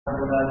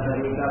لا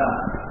شريك له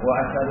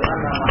وأشهد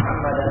أن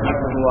محمدا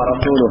عبده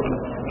ورسوله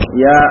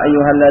يا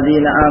أيها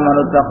الذين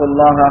آمنوا اتقوا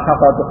الله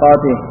حق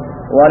تقاته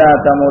ولا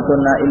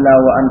تموتن إلا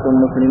وأنتم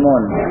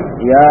مسلمون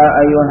يا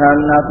أيها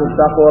الناس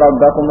اتقوا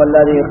ربكم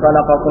الذي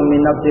خلقكم من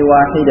نفس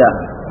واحدة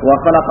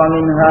وخلق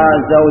منها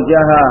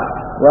زوجها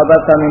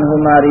وبث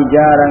منهما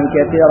رجالا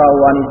كثيرا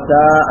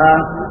ونساء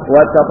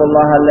واتقوا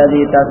الله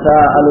الذي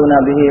تساءلون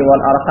به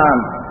والأرحام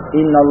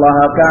إن الله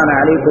كان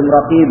عليكم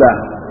رقيبا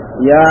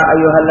يا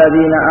أيها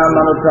الذين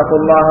آمنوا اتقوا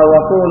الله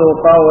وقولوا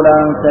قولا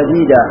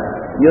سديدا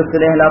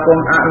يصلح لكم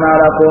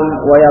أعمالكم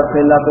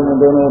ويغفر لكم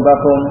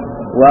ذنوبكم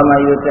ومن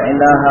يطع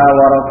الله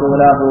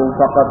ورسوله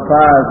فقد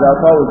فاز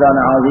فوزا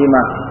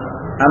عظيما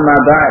أما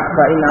بعد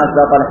فإن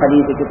أصدق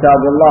الحديث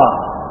كتاب الله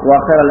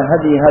وخير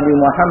الهدي هدي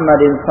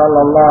محمد صلى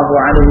الله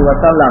عليه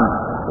وسلم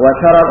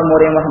وشر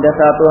الأمور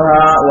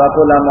محدثاتها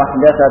وكل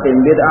محدثة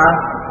بدعة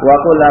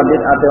وكل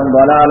بدعة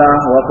ضلالة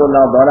وكل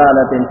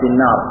ضلالة في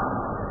النار.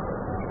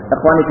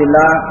 Ikhwani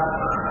fillah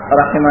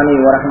rahimani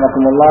wa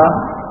rahimakumullah.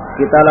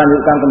 Kita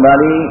lanjutkan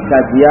kembali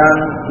kajian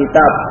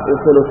kitab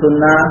Usulus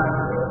Shunnah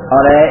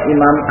oleh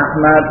Imam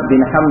Ahmad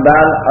bin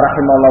Hanbal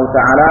rahimahullah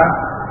ta'ala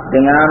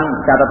dengan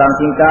catatan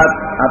singkat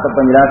atau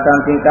penjelasan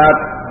singkat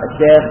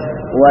Syekh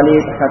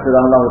Walid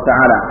hafizahullah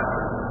ta'ala.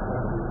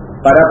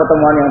 Pada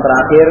pertemuan yang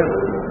terakhir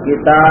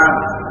kita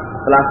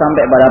telah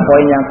sampai pada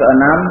poin yang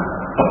ke-6,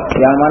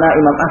 yang mana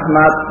Imam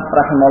Ahmad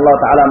rahimahullah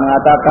ta'ala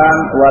mengatakan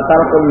wa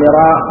tarkul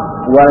mira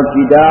wal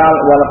jidal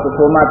wal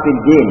khusumat fid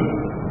din.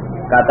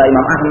 Kata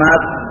Imam Ahmad,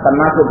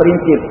 termasuk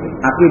prinsip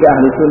akidah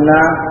ahli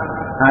sunnah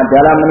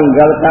adalah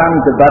meninggalkan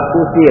debat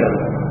kusir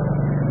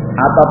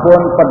ataupun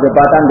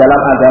perdebatan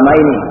dalam agama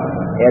ini,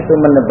 yaitu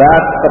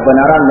mendebat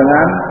kebenaran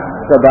dengan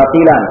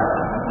kebatilan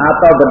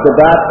atau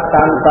berdebat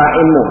tanpa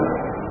ilmu.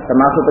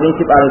 Termasuk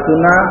prinsip ahli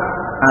sunnah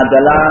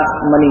adalah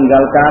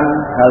meninggalkan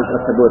hal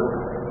tersebut.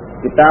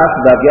 Kita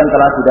sebagian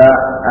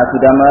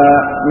sudah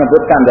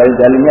menyebutkan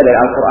dalil-dalilnya dari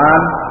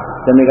Al-Quran,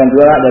 demikian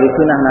juga dari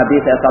sunnah Nabi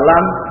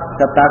SAW,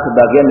 serta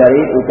sebagian dari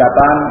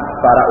ucapan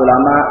para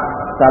ulama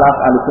salaf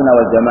ahlussunnah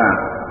wal jamaah.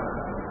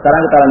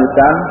 Sekarang kita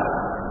lanjutkan.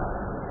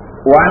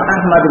 Wa an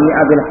Ahmad bin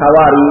Abil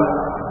Hawari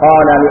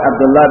qala li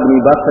Abdullah bin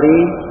Basri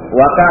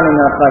wa kana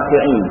min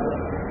al-khashi'in.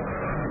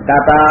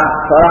 Kata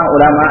seorang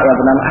ulama yang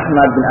bernama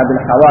Ahmad bin Abil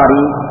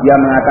Hawari, dia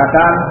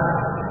mengatakan,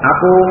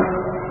 aku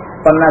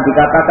pernah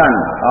dikatakan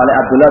oleh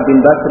Abdullah bin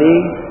Basri,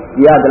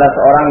 dia adalah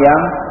seorang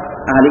yang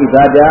ahli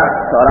ibadah,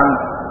 seorang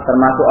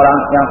termasuk orang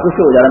yang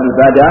khusyuk dalam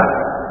ibadah.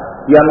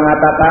 Dia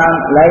mengatakan,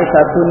 laisa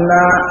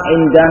sunnah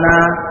indana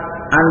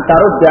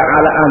antarudda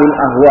ala ahli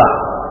ahwa.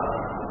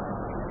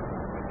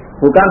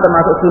 Bukan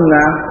termasuk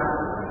sunnah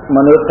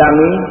menurut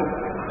kami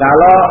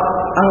kalau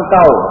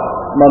engkau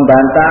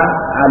membantah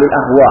ahli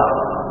ahwa.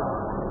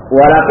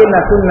 Walakinna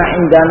sunnah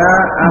indana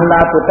alla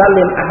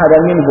tukallim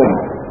ahadan minhum.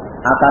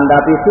 Akan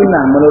tapi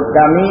sunnah menurut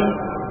kami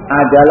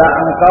adalah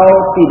engkau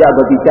tidak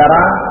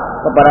berbicara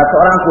kepada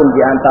seorang pun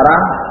di antara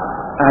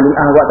ahli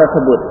ahwa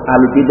tersebut,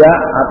 ahli bidah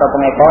atau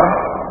pengekor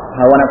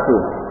hawa nafsu.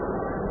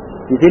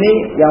 Di sini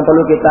yang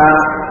perlu kita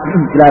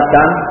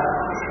jelaskan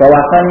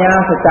bahwasanya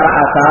secara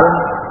asal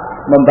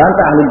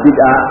membantah ahli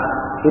bidah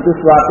itu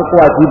suatu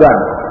kewajiban,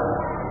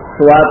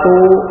 suatu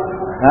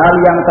hal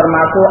yang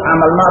termasuk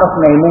amal ma'ruf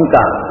nahi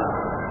munkar.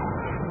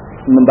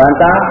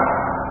 Membantah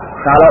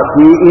kalau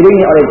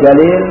diiringi oleh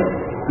dalil,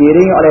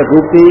 diiringi oleh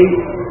bukti,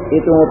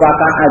 itu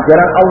merupakan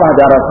ajaran Allah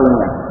dan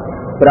Rasulnya.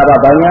 Berapa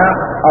banyak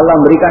Allah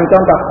memberikan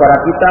contoh kepada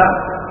kita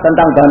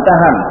tentang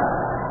bantahan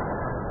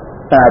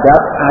terhadap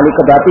ahli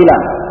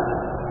kebatilan.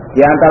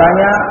 Di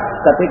antaranya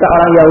ketika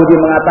orang Yahudi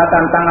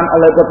mengatakan tangan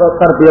Allah itu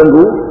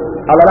terbelenggu,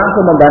 Allah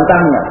langsung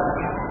membantahnya.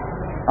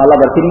 Allah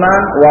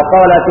berfirman, wa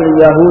qalatil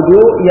yahudu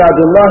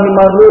yadullahi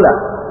maghlula.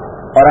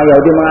 Orang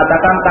Yahudi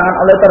mengatakan tangan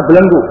Allah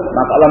terbelenggu,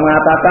 maka Allah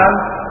mengatakan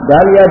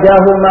bal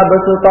yadahu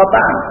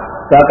mabsutatan,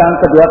 bahkan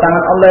kedua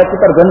tangan Allah itu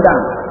terbentang.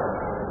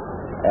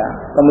 Ya.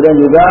 Kemudian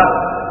juga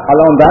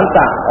Allah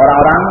membantah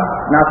orang-orang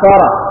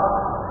Nasara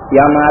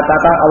yang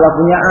mengatakan Allah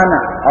punya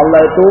anak, Allah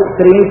itu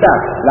trinitas.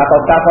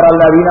 Laqad kafara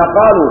alladziina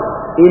qalu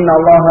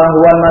innallaha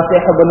huwal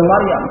masih ibnu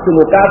Maryam.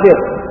 Sungguh kafir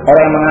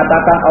orang yang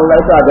mengatakan Allah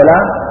itu adalah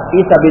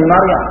Isa bin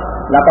Maryam.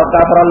 Laqad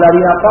kafara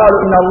alladziina qalu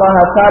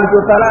innallaha salisu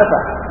salasa.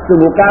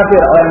 Sungguh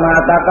kafir orang yang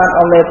mengatakan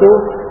Allah itu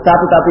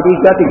satu tapi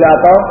tiga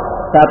atau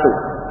satu.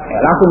 Ya,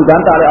 langsung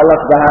dibantah oleh Allah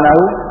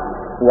Subhanahu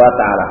wa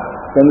taala.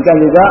 Demikian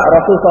juga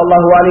Rasul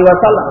sallallahu alaihi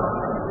wasallam.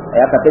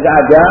 Ya, ketika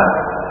ada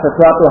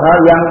sesuatu hal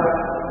yang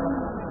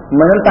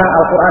menentang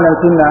Al-Quran dan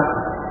Sunnah,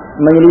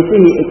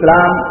 menyelisihi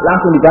Islam,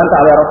 langsung dibantah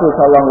oleh Rasul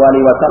sallallahu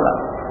alaihi wasallam.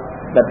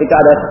 Ketika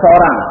ada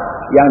seseorang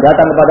yang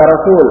datang kepada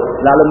Rasul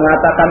lalu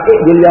mengatakan,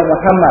 "I'dil ya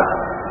Muhammad,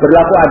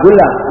 berlaku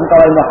adillah engkau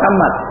wahai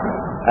Muhammad."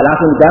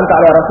 Langsung dibantah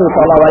oleh Rasul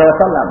sallallahu alaihi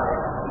wasallam.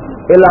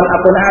 "Illam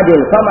akun adil,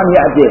 faman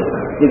ya'dil."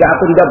 Jika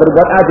aku tidak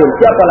berbuat adil,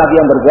 siapa lagi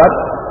yang berbuat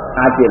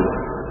adil?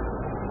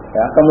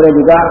 Ya, kemudian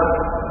juga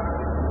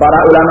para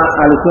ulama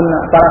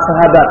ahlussunnah, para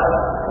sahabat,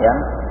 ya,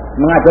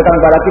 mengajarkan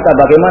kepada kita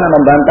bagaimana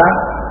membantah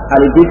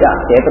ahli bidah,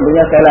 ya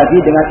tentunya sekali lagi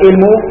dengan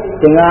ilmu,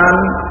 dengan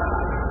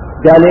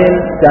dalil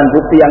dan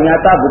bukti yang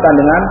nyata, bukan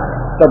dengan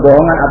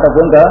kebohongan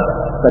ataupun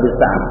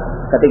kedustaan.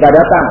 Ketika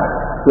datang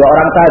dua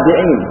orang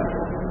tabi'in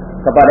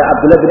kepada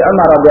Abdullah bin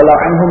Umar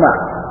radhiyallahu anhuma,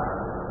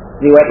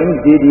 riwayat ini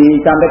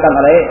disampaikan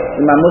oleh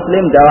Imam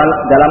Muslim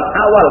dalam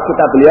awal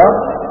kitab beliau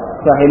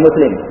Sahih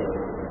Muslim,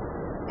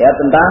 ya,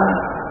 tentang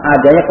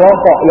adanya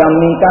kelompok yang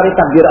mengingkari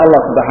takdir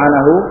Allah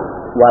Subhanahu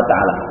wa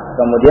taala.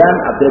 Kemudian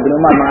Abdullah bin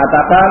Umar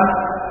mengatakan,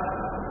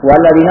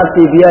 "Walladzi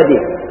nafsi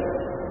biyadihi,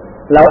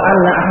 law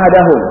anna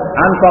ahadahum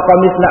anfaqa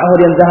misla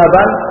uhudin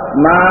zahaban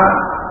ma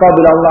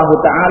qabilallahu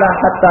ta'ala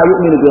hatta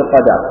yu'minu bil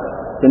qadar."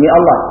 Demi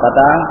Allah,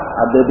 kata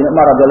Abdullah bin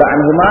Umar radhiyallahu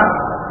anhuma,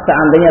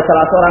 seandainya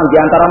salah seorang di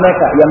antara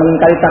mereka yang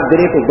mengingkari takdir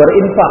itu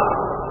berinfak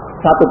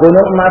satu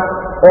gunung emas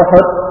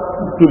Uhud,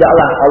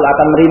 tidaklah Allah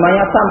akan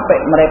menerimanya sampai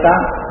mereka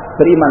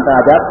beriman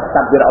terhadap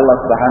takdir Allah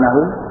Subhanahu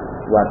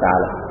wa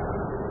taala.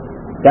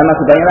 Dan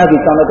masih banyak lagi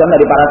contoh-contoh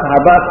dari para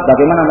sahabat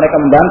bagaimana mereka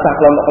membantah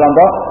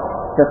kelompok-kelompok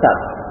sesat.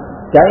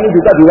 Dan ini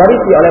juga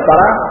diwarisi oleh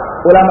para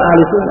ulama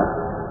ahli sunnah.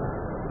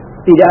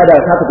 Tidak ada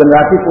satu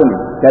generasi pun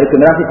dari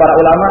generasi para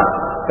ulama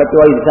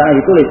kecuali di sana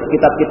ditulis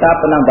kitab-kitab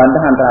tentang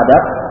bantahan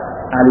terhadap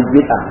ahli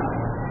bid'ah.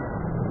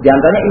 Di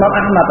antaranya Imam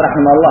Ahmad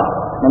rahimahullah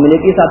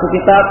memiliki satu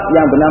kitab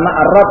yang bernama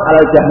Ar-Rad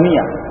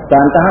al-Jahmiyah,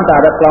 bantahan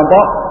terhadap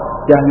kelompok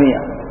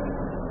Jahmiyah.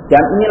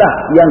 Dan inilah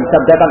yang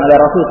disabdakan oleh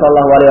Rasul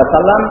sallallahu alaihi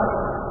wasallam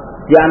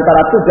di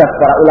antara tugas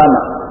para ulama,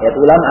 yaitu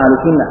ulama ahli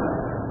sunnah.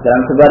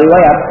 Dalam sebuah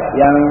riwayat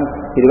yang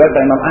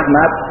diriwayatkan Imam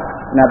Ahmad,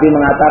 Nabi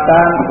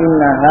mengatakan,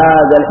 inna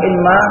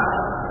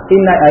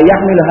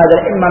yahmilu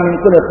hadzal ilma min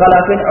kulli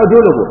khalafin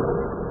uduluhu.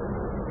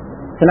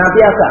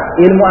 Senantiasa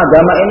ilmu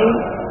agama ini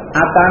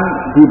akan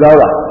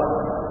dibawa,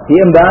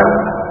 diemban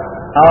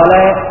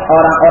oleh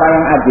orang-orang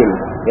yang adil,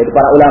 yaitu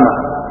para ulama.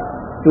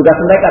 Tugas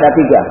mereka ada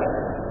tiga.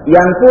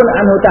 Yang pun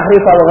anhu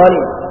tahrif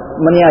al-ghalib,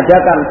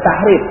 meniadakan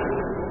tahrif,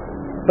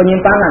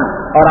 penyimpangan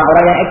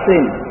orang-orang yang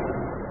ekstrim.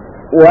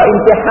 Wa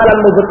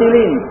intihalal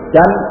mubtilin,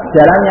 dan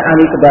jalannya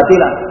ahli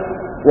kebatilan.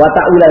 Wa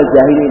ta'wil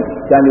al-jahilin,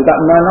 dan juga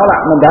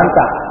menolak,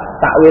 membantah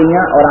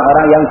takwilnya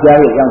orang-orang yang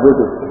jahil, yang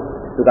bodoh.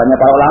 Tugasnya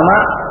para ulama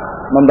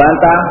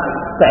membantah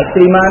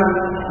keekstriman,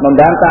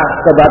 membantah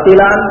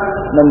kebatilan,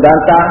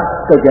 membantah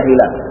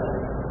kejahilan.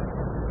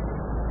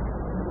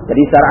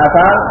 Jadi secara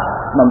asal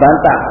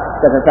membantah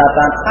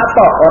kesesatan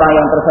atau orang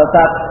yang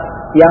tersesat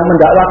yang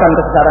mendakwakan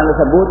kesesatan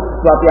tersebut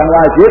suatu yang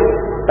wajib,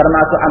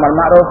 termasuk amal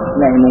ma'ruf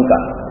nahi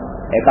munkar.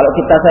 Kalau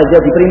kita saja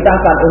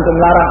diperintahkan untuk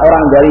melarang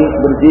orang dari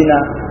berzina,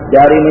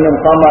 dari minum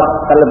khamar,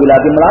 terlebih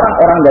lagi melarang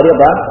orang dari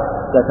apa?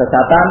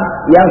 Kesesatan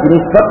yang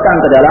dinisbatkan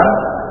ke dalam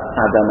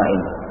agama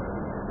ini.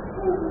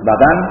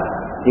 Bahkan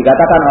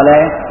dikatakan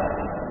oleh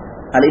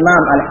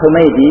Al-Imam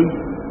Al-Humaydi,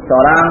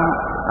 seorang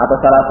atau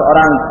salah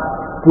seorang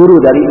guru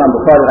dari Imam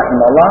Bukhari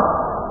rahimahullah,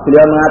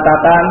 beliau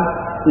mengatakan,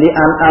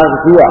 li'an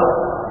al-zuwa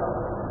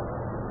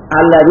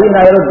alladzina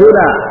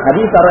yurduna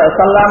hadits Rasulullah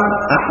sallam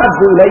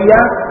ahabbu ilayya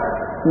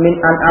min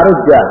an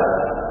arujja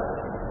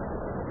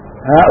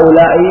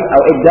haula'i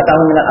au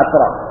iddatahum min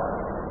al-asraf.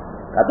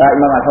 Kata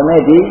Imam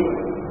Al-Humaydi,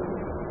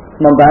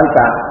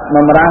 membantah,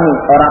 memerangi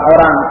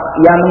orang-orang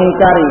yang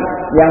mengingkari,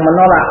 yang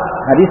menolak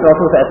hadis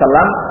Rasulullah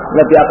SAW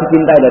lebih aku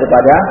cintai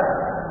daripada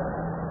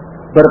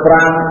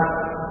berperang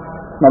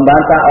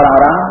membantah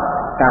orang-orang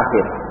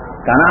kafir.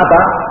 Karena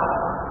apa?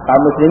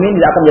 Kaum muslimin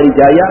tidak akan menjadi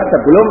jaya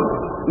sebelum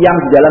yang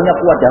di dalamnya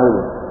kuat dahulu.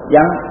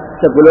 Yang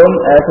sebelum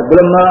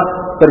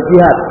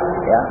berjihad,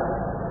 ya,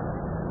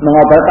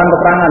 mengobarkan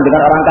peperangan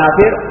dengan orang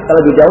kafir,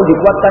 terlebih dahulu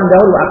dikuatkan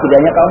dahulu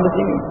akidahnya kaum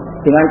muslimin.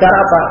 Dengan cara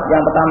apa?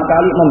 Yang pertama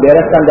kali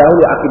membereskan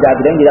dahulu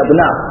akidah-akidah yang tidak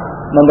benar,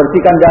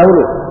 membersihkan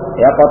dahulu,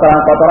 ya,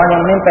 kotoran-kotoran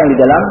yang menempel di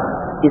dalam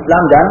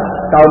Islam dan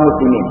kaum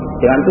muslimin.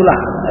 Dengan itulah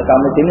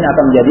kaum muslimin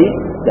akan menjadi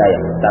jaya.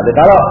 Tapi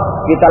kalau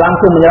kita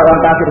langsung menyerang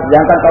orang kafir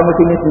sedangkan kaum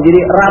muslimin sendiri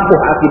rapuh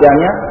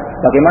akidahnya,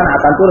 bagaimana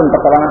akan turun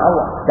pertolongan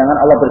Allah? Jangan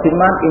Allah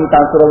berfirman, in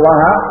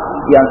tansurullaha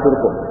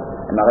yansurkum.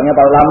 Makanya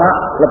para ulama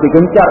lebih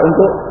gencar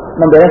untuk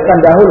membereskan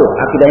dahulu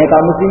akidahnya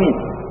kaum muslimin,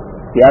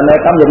 biar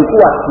mereka menjadi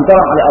kuat,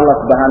 ditolong oleh Allah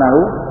Subhanahu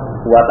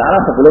wa taala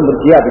sebelum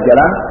berjihad di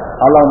jalan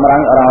Allah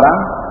memerangi orang-orang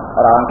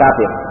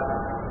kafir.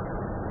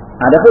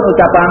 Adapun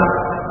ucapan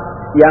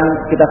yang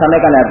kita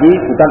sampaikan tadi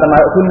bukan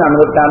termasuk sunnah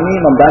menurut kami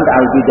membantah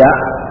al-bidah,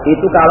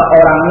 itu kalau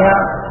orangnya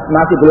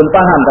masih belum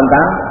paham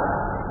tentang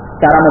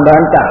cara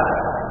membantah.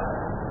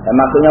 Dan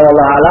maksudnya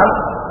wallahu alam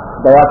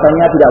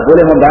bahwasanya tidak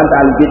boleh membantah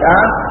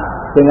al-bid'ah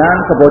dengan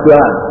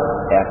kebodohan.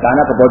 Ya,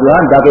 karena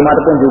kebodohan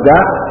bagaimanapun juga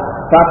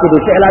faqidu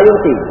syai' la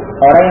yu'ti.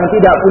 Orang yang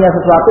tidak punya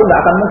sesuatu tidak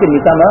akan mungkin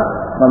bisa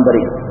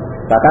memberi.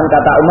 Bahkan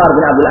kata Umar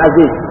bin Abdul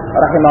Aziz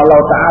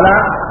rahimahullah taala,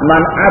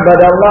 man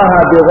abadallaha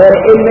bighairi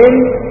ilmin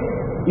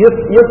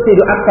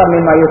yufsidu aktsar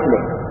mimma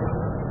yuslih.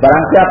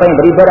 Barang siapa yang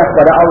beribadah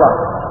kepada Allah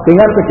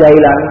dengan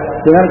kejahilan,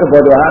 dengan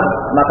kebodohan,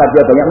 maka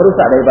dia banyak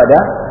merusak daripada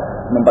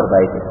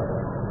memperbaiki.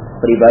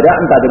 Beribadah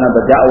entah dengan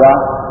berdakwah,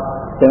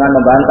 dengan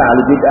membantah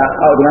ahli bid'ah,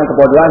 atau dengan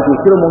kebodohan,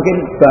 justru mungkin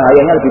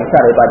bahayanya lebih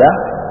besar daripada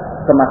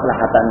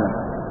kemaslahatannya.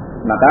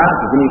 Maka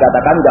di sini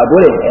dikatakan tidak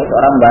boleh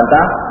seorang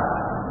membantah,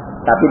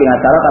 tapi dengan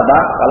syarat apa?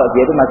 Kalau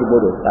dia itu masih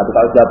bodoh. Tapi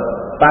kalau sudah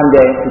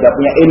pandai, sudah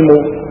punya ilmu,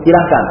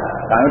 silahkan.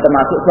 Karena ini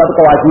termasuk suatu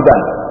kewajiban,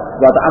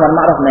 suatu amar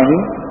ma'ruf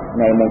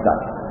nahi munkar.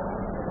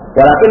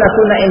 Walakin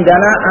sunnah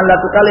indana an la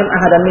tukallim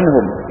ahadan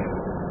minhum.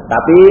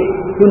 Tapi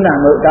sunnah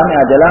menurut kami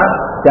adalah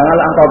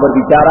janganlah engkau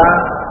berbicara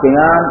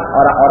dengan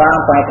orang-orang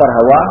pengekor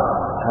hawa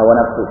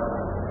nafsu.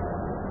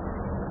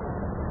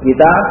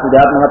 Kita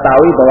sudah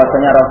mengetahui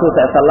bahwasanya Rasul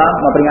SAW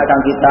memperingatkan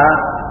kita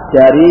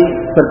dari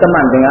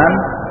berteman dengan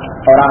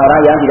orang-orang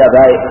yang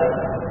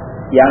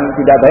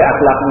tidak baik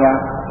akhlaknya,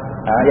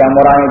 yang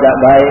moralnya tidak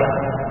baik,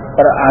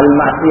 ahli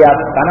maksiat.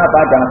 Karena apa?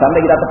 Jangan sampai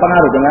kita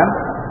terpengaruh dengan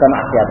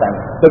kemaksiatan.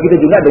 Begitu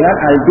juga dengan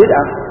ahli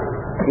bid'ah.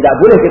 Tidak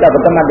boleh kita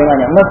berteman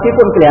dengannya,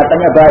 meskipun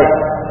kelihatannya baik.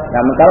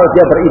 Namun kalau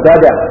dia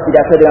beribadah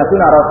tidak sesuai dengan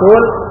sunnah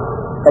Rasul,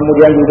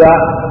 kemudian juga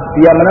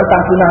dia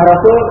menentang sunnah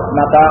Rasul,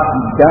 maka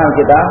jangan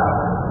kita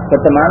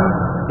berteman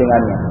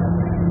dengannya.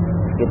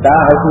 Kita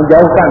harus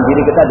menjauhkan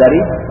diri kita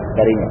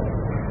darinya.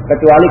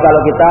 Kecuali kalau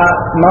kita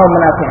mau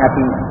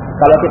menasihatinya.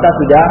 Kalau kita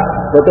sudah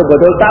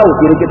betul-betul tahu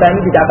diri kita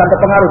ini tidak akan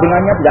terpengaruh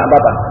dengannya, tidak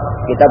apa-apa.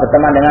 Kita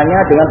berteman dengannya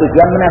dengan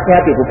tujuan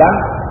menasihati, bukan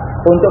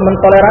untuk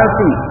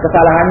mentoleransi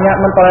kesalahannya,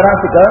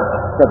 mentoleransi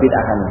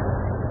kebid'ahannya.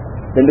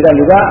 Demikian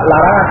juga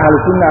larangan ahli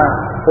sunnah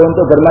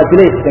untuk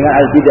bermajlis dengan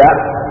ahli bid'ah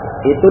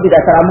itu tidak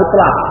secara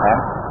mutlak, ya.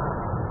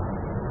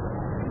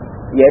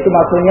 Yaitu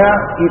maksudnya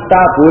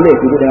kita boleh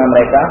duduk dengan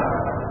mereka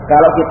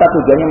kalau kita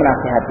tujuannya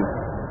menasihati.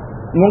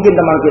 Mungkin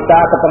teman kita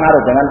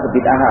terpengaruh dengan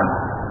kebid'ahan,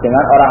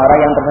 dengan orang-orang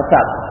yang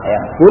tersesat, ya.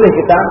 Boleh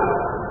kita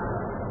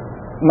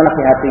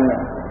menasihatinya,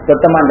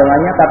 berteman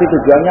dengannya, tapi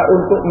tujuannya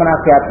untuk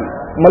menasihati,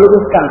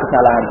 meluruskan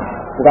kesalahannya.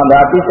 Bukan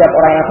berarti setiap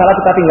orang yang salah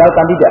kita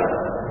tinggalkan, tidak.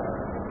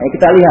 Nah,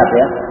 kita lihat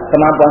ya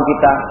kemampuan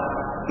kita.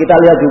 Kita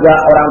lihat juga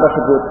orang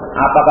tersebut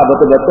apakah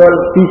betul-betul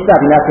bisa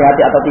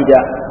dinasihati atau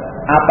tidak.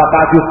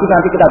 Apakah justru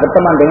nanti kita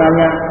berteman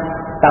dengannya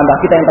tambah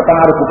kita yang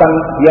terpengaruh, bukan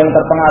dia yang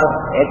terpengaruh.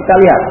 Kita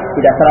lihat,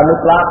 tidak secara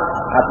mutlak,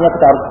 artinya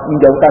kita harus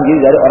menjauhkan diri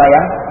dari orang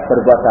yang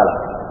berbuat salah.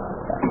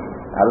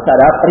 Harus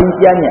ada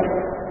perinciannya,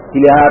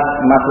 dilihat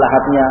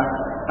maslahatnya,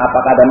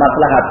 apakah ada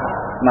maslahat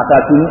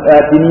masalah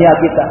dunia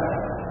kita,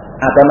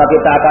 agama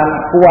kita akan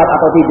kuat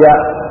atau tidak.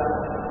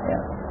 Ya.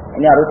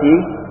 Ini harus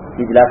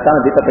dijelaskan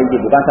lebih terperinci,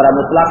 bukan secara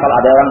mutlak kalau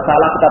ada orang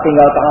salah kita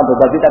tinggalkan,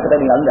 berbuat kita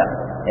tinggal, enggak.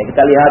 Ya,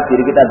 kita lihat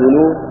diri kita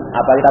dulu,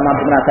 apa kita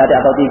mampu menasihati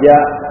atau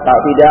tidak.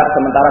 Kalau tidak,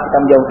 sementara kita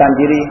menjauhkan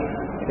diri.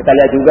 Kita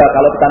lihat juga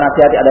kalau kita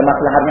nasihati ada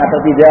maslahatnya atau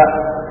tidak,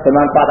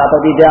 bermanfaat atau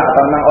tidak,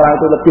 atau memang orang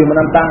itu lebih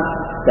menentang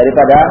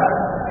daripada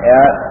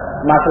ya,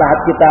 maslahat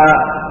kita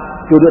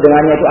duduk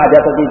dengannya itu ada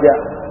atau tidak.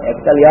 Ya,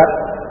 kita lihat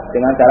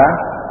dengan cara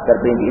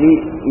terperinci. Ini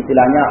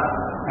istilahnya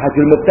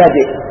hajul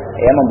mubtadi',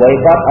 ya,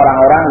 memboikot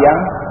orang-orang yang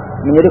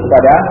menyeru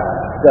kepada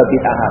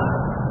kebid'ahan.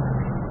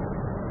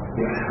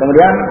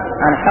 Kemudian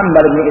an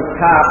Hanbal bin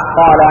Ishaq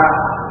qala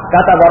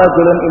kataba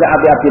rajulun ila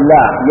Abi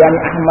Abdullah yani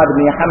Ahmad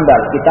bin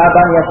Hanbal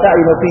kitaban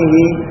yasta'inu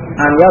fihi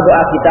an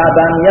yad'a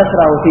kitaban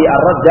yasrahu fi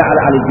ar-radd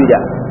 'ala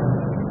al-bidah.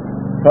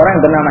 Seorang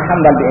yang bernama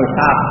Hanbal bin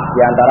Ishaq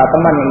di antara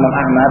teman Imam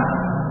Ahmad,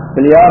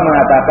 beliau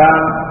mengatakan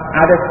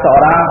ada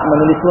seorang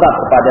menulis surat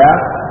kepada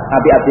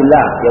Abi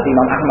Abdullah yaitu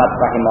Imam Ahmad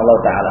rahimahullah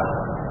taala.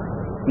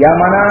 Yang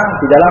mana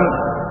di dalam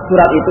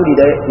surat itu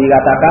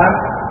dikatakan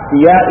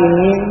dia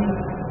ingin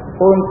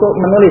untuk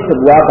menulis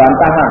sebuah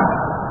bantahan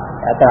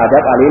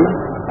terhadap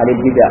alil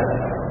bidah.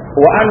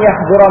 Wa an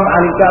yahdura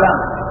ma'al kalam.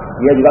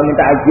 Dia juga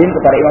minta izin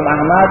kepada Imam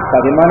Ahmad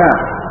bagaimana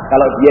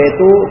kalau dia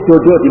itu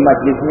duduk di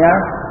majlisnya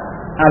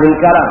alil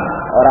kalam,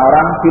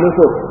 orang-orang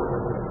filosof.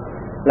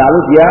 Lalu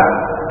dia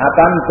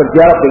akan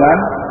berdialog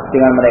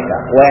dengan mereka.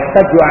 Wa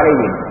yahtaju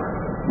 'alaihim.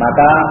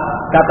 Maka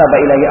kata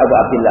ilahi Abu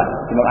Abdullah,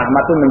 Imam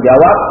Ahmad pun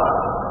menjawab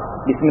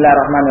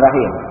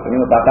Bismillahirrahmanirrahim. Ini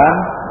merupakan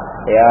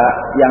ya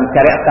yang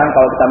syariatkan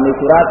kalau kita menulis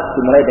surat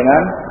dimulai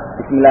dengan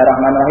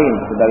Bismillahirrahmanirrahim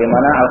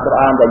sebagaimana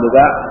Al-Qur'an dan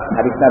juga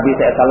hadis Nabi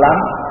SAW,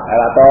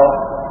 atau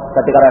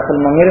ketika Rasul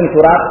mengirim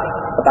surat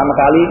pertama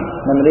kali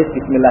menulis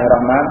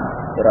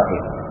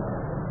Bismillahirrahmanirrahim.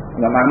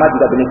 Imam Ahmad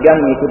juga demikian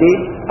mengikuti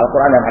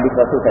Al-Qur'an dan hadis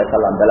Rasul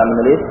SAW dalam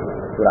menulis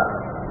surat.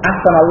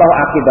 Ahsanallahu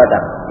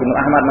akibatak. Imam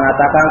Ahmad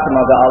mengatakan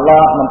semoga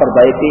Allah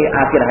memperbaiki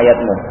akhir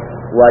hayatmu.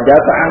 Wa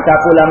dafa'a anka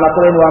kulla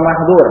makruhin wa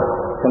mahdzur.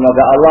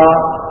 Semoga Allah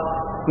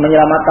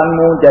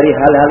menyelamatkanmu dari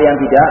hal-hal yang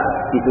tidak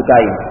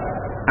disukai.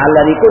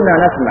 Alladzi kunna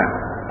nasma,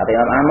 kata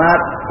Imam Ahmad,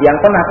 yang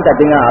pernah kita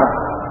dengar,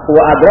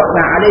 wa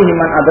adrakna alaihi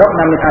man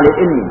adrakna min ahli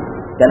ilmi,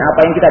 dan apa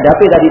yang kita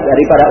dapat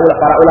daripada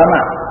para ulama.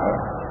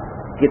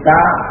 Kita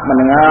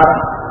mendengar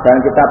dan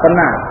kita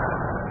pernah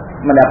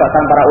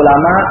mendapatkan para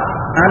ulama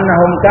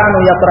annahum kanu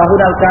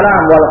yakrahuna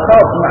al-kalam wal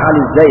khawf ma'al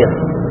zayr.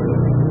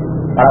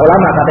 Para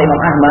ulama, kata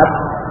Imam Ahmad,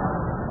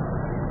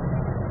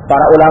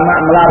 para ulama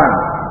melarang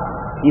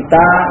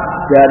kita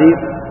dari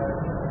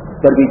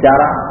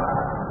berbicara,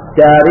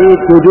 dari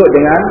duduk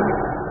dengan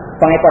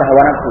pengekor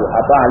hawa nafsu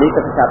atau ahli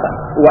kesesatan.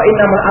 Wa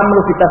innamal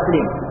amru fi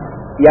taslim.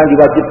 Yang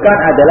diwajibkan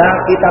adalah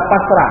kita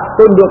pasrah,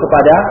 tunduk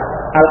kepada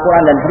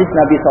Al-Qur'an dan hadis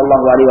Nabi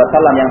sallallahu alaihi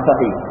wasallam yang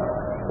sahih.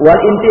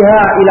 Wal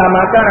intiha ila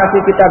ma kana fi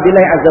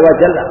kitabillah azza wa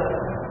jalla.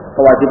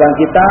 Kewajiban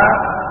kita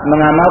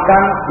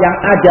mengamalkan yang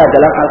ada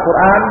dalam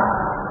Al-Qur'an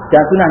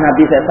dan sunnah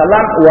Nabi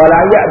SAW, wala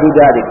ya'du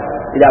dzalik.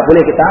 Tidak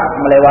boleh kita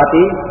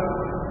melewati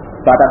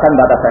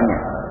batasan-batasannya.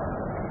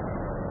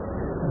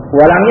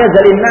 Walam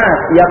yazalin nas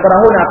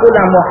yakrahuna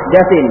kulla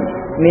muhdatsin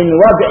min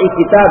wad'i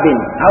kitabin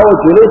aw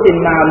julusin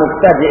ma'a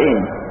mubtadi'in.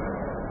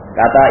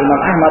 Kata Imam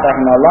Ahmad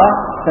rahimahullah,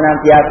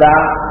 senantiasa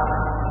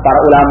para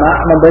ulama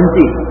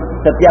membenci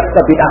setiap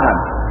kebid'ahan.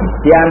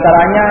 Di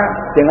antaranya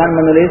dengan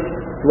menulis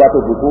suatu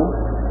buku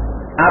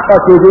atau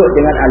duduk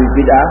dengan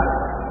al-bid'ah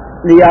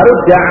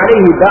liyarudda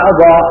 'alaihi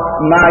ba'dha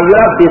ma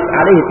yulabbis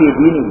 'alaihi fi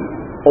dini,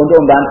 untuk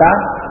membantah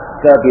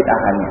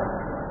kebid'ahannya.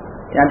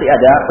 Nanti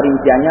ada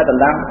perinciannya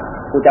tentang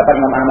ucapan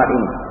Imam Ahmad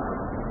ini.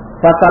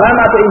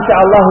 Fasalamatu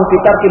insyaallah fi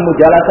tarki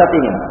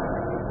mujalasatihim.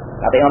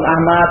 Kata Imam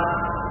Ahmad,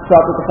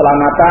 suatu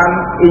keselamatan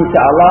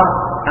insyaallah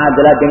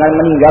adalah dengan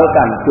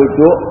meninggalkan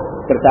duduk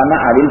bersama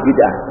ahli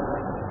bid'ah.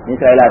 Ini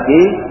sekali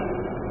lagi,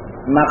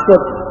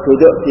 maksud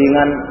duduk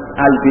dengan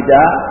ahli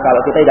bid'ah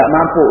kalau kita tidak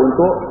mampu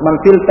untuk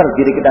memfilter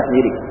diri kita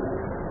sendiri,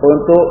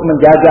 untuk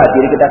menjaga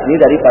diri kita sendiri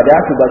daripada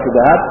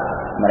syubhat-syubhat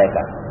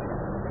mereka.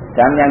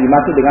 Dan yang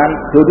dimaksud dengan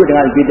duduk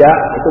dengan al-bidah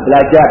itu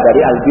belajar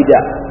dari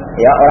al-bidah.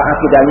 Ya, orang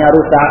akidahnya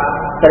rusak,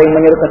 sering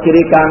menyeru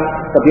kesyirikan,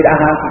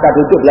 kebid'ahan, kita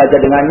duduk belajar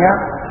dengannya,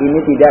 ini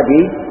tidak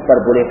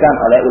diperbolehkan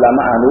oleh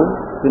ulama ahlu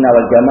sunnah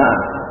wal jamaah.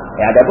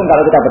 Ya, adapun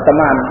kalau kita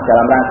berteman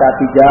dalam rangka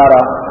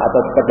tijarah atau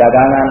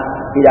perdagangan,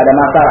 tidak ada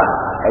masalah.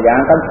 Ya,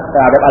 jangankan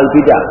terhadap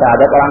al-bidah,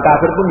 terhadap orang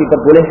kafir pun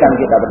diperbolehkan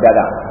kita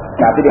berdagang.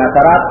 Tapi dengan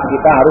syarat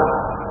kita harus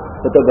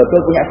betul-betul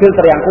punya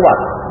filter yang kuat.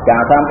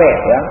 Jangan sampai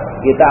ya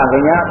kita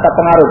akhirnya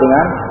terpengaruh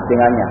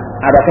dengannya.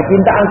 Ada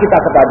kecintaan kita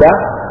kepada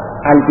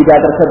al-bidah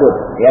tersebut.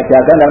 Ya,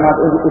 dagang dalam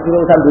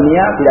urusan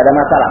dunia tidak ada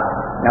masalah.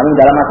 Namun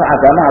dalam masalah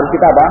agama harus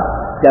kita apa?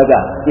 Jaga.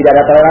 Tidak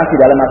ada toleransi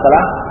dalam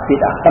masalah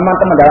bid'ah.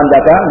 Teman-teman dalam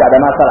dagang tidak ada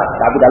masalah.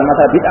 Tapi dalam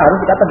masalah bid'ah harus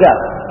kita tegas.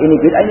 Ini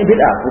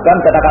bid'ah. Bukan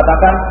kita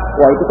katakan,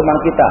 wah itu teman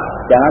kita.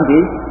 Jangan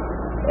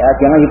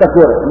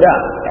ditegur. Enggak.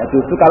 Ya,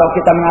 justru kalau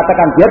kita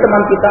mengatakan dia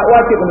teman kita,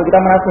 wajib untuk kita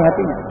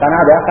menasihatinya. Karena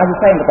ada kasih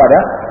sayang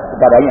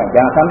kepadanya.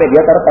 Jangan sampai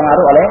dia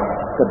terpengaruh oleh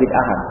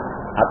kebid'ahan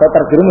atau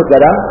terjerumus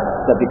dalam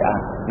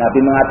kebid'ahan. Nabi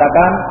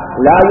mengatakan,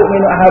 la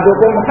yu'minu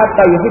ahadukum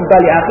hatta yuhibba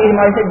li akhihi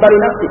ma yuhibba li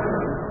nafsihi.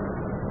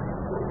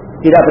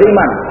 Tidak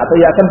beriman atau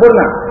tidak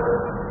sempurna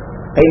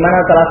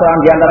keimanan salah seorang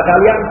di antara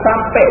kalian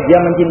sampai dia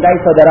mencintai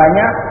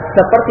saudaranya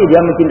seperti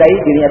dia mencintai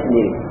dirinya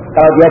sendiri.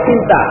 Kalau dia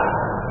cinta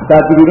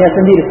bagi dirinya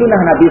sendiri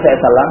sunnah Nabi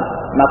SAW,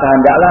 maka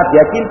hendaklah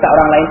dia cinta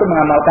orang lain itu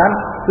mengamalkan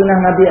sunnah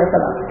Nabi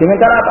SAW. Dengan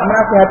cara apa?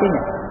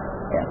 Menasihatinya.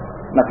 Ya.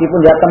 Meskipun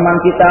dia teman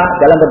kita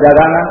dalam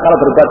perdagangan, kalau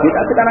berbuat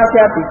bid'ah kita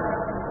nasihati,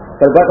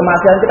 berbuat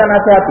kemaksiatan kita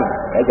nasihati.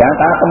 Ya, jangan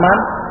karena teman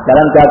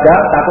dalam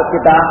dagang takut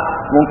kita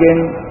mungkin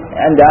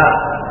hendak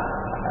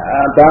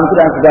ganggu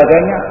dan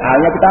sebagainya,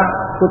 hanya kita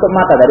tutup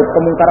mata dari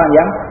kemungkaran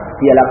yang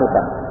dia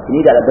lakukan.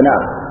 Ini tidak benar.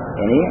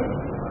 Ini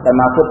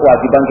termasuk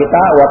kewajiban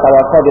kita, wa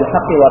tawassaw bil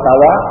haqqi wa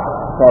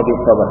tawassaw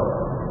bis sabr.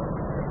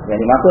 Yang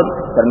dimaksud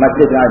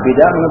bermajlis dengan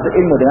al-bidah, menuntut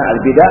ilmu dengan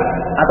al-bidah,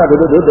 atau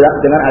duduk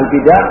dengan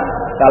al-bidah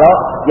kalau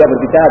dia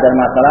berbicara dalam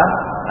masalah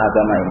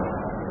agama ini.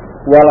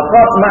 Wal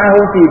qat ma'ahu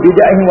fi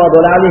bid'ahihim wa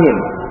dhalalihim.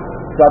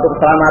 Suatu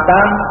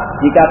keselamatan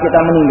jika kita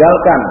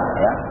meninggalkan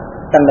ya,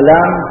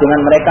 tenggelam dengan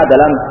mereka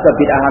dalam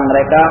kebid'ahan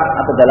mereka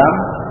atau dalam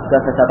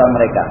kesesatan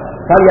mereka.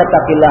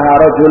 Falyattaqillaha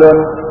rajulun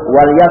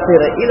wal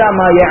yasir ila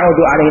ma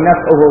ya'udu alaihi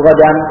nafsuhu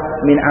ghadan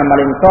min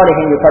amalin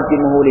shalihin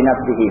yuqaddimuhu li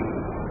nafsihi.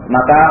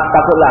 Maka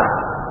takutlah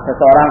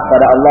seseorang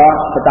kepada Allah,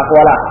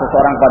 bertakwalah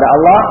seseorang kepada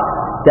Allah,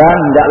 dan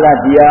hendaklah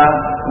dia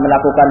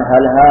melakukan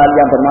hal-hal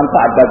yang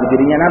bermanfaat bagi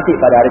dirinya nanti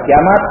pada hari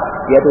kiamat,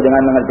 yaitu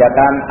dengan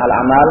mengerjakan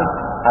al-amal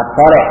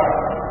as-shalih.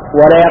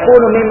 Wa la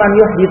yakunu mimman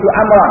yuhditsu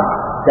amran,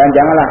 dan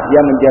janganlah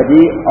dia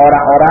menjadi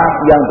orang-orang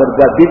yang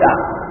berbuat bid'ah,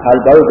 hal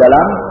baru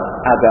dalam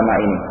agama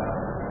ini.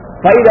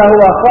 Fa idza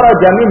huwa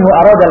kharaja minhu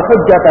arada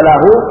al-hujjata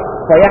lahu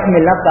fa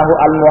yahmil nafsahu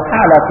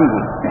al-muhala fihi.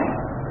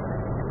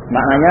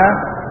 Maknanya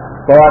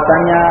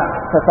bahwasanya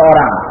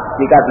seseorang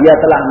jika dia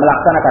telah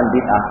melaksanakan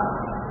bid'ah,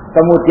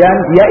 kemudian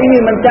dia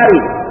ingin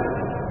mencari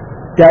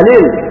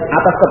dalil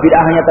atas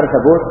kebid'ahannya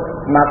tersebut,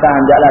 maka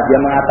hendaklah dia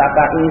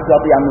mengatakan ini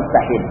suatu yang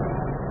mustahil.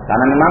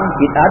 Karena memang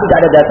bid'ah tidak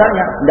ada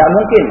dasarnya, tidak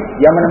mungkin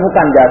dia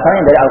menemukan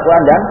dasarnya dari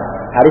Al-Quran dan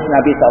hadis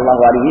Nabi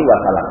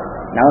SAW.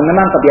 Namun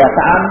memang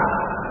kebiasaan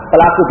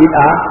pelaku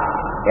bid'ah,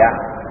 ya,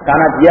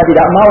 karena dia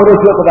tidak mau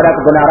rujuk kepada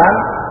kebenaran,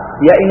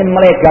 dia ingin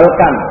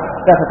melegalkan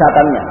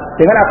kesesatannya.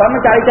 Dengan apa?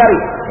 Mencari-cari,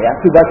 ya,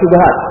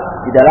 syubhat-syubhat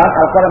di dalam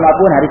Al-Quran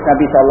maupun hadis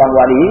Nabi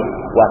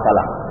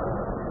SAW.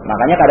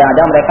 Makanya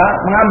kadang-kadang mereka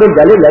mengambil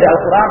dalil dari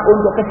Al-Quran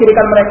untuk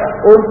kesyirikan mereka,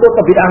 untuk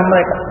kebid'ahan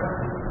mereka.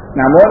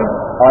 Namun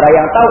orang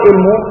yang tahu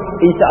ilmu,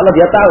 insya Allah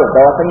dia tahu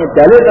bahwasanya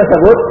dalil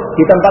tersebut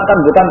ditempatkan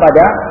bukan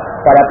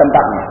pada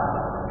tempatnya.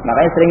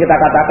 Makanya sering kita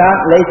katakan,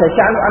 laisa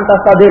sya'nu an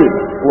tastadil,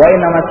 wa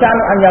innama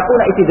sya'nu an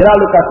yakuna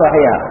istidlaluka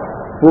sahihah.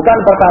 Bukan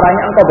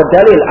perkaranya engkau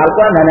berdalil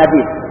Al-Quran dan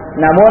hadis,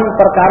 namun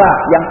perkara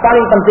yang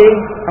paling penting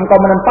engkau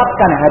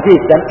menempatkan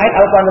hadis dan ayat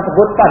Al-Quran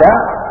tersebut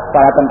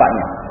pada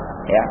tempatnya.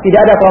 Ya, tidak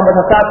ada kelompok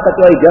sesat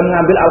kecuali dia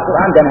mengambil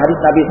Al-Quran dan hadis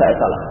Nabi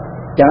SAW.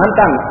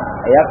 Jangankan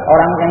ya,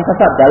 orang yang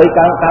sesat dari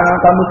kalangan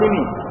kaum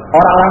muslimin,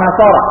 orang-orang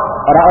Nasara,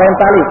 orang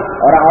orientalis,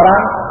 orang-orang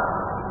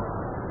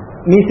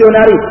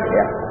misionaris,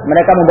 ya.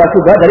 Mereka membawa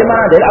syubhat dari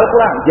mana? Dari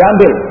Al-Quran,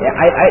 diambil ya,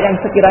 ayat-ayat yang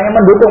sekiranya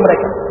mendukung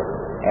mereka.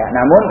 Ya,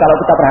 namun kalau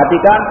kita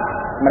perhatikan,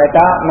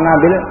 mereka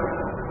mengambil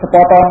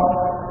sepotong,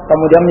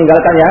 kemudian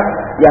meninggalkan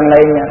yang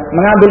lainnya,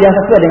 mengambil yang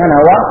sesuai dengan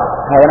hawa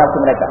nafsu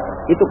mereka.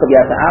 Itu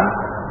kebiasaan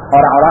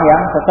orang-orang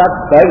yang sesat,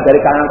 baik dari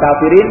kalangan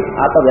kafirin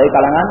atau dari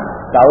kalangan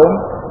kaum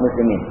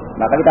muslimin.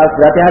 Maka kita harus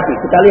berhati-hati.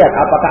 Kita lihat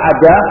apakah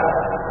ada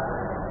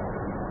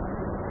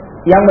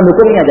yang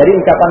mendukungnya dari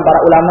ucapan para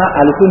ulama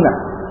Ahlussunnah.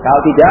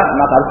 Kalau tidak,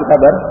 maka harus kita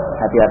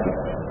berhati-hati.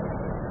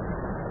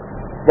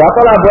 Wa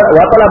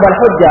talabal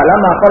hujjah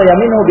lama qala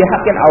minhu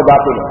bihaqqin aw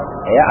batil.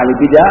 Ya, ahli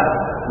bidah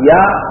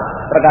ya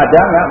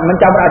terkadang ya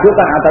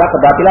mencampur-adukan antara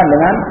kebatilan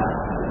dengan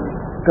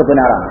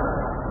kebenaran.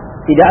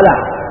 Tidaklah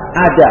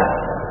ada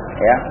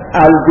ya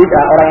ahli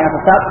bidah, orang yang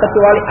sesat,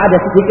 kecuali ada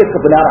sedikit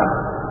kebenaran.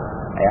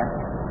 Ya.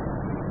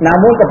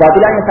 Namun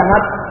kebatilannya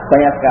sangat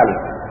banyak sekali.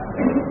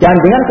 Dan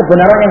dengan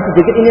kebenaran yang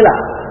sedikit inilah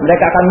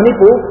mereka akan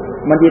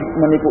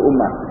menipu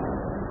umat.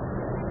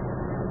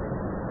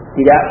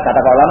 Tidak, kata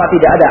para ulama,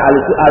 tidak ada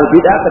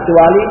al-bid'ah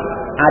kecuali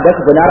ada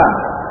kebenaran.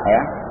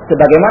 Ya.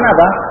 Sebagaimana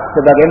apa?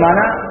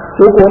 Sebagaimana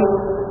dukun.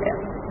 Ya.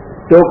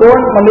 Dukun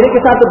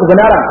memiliki satu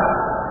kebenaran,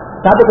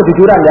 satu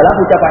kejujuran dalam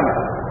ucapannya.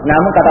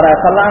 Namun kata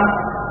Rasulullah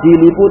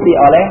diliputi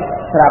oleh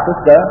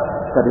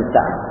 100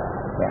 kedustaan.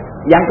 Ya.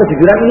 Yang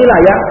kejujuran inilah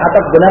yang atau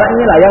kebenaran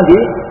inilah yang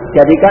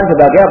dijadikan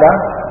sebagai apa?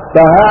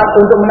 Bahan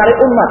untuk menarik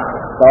umat.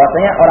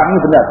 Bahwasanya orang ini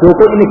benar,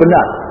 dukun ini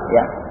benar.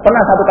 Ya.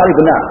 Pernah satu kali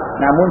benar,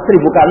 namun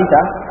 1000 kali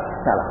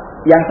salah.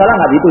 Yang salah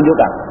nggak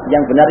ditunjukkan,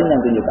 yang benar ini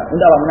yang ditunjukkan.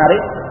 Untuk apa?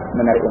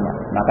 Menarik umat.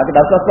 Maka kita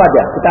harus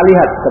waspada. Kita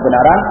lihat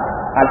kebenaran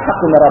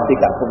al-haqqu min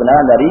rabbika,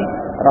 kebenaran dari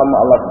Rabb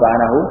Allah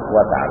Subhanahu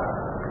wa taala.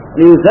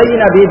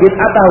 Liyuzayyina bi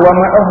bid'atahu wa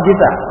ma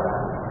uhditha.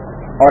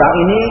 Orang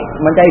ini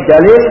mencari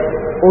dalil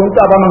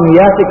untuk apa?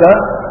 Menghiasi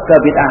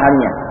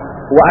kebid'ahannya.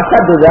 Wa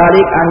asyaddu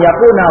dzalik an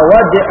yakuna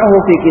waj'uhu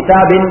fi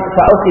kitabin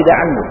fa ukhida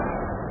anhu.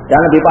 Dan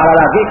lebih parah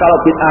lagi kalau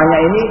bid'ahnya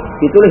ini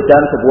ditulis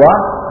dalam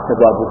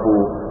sebuah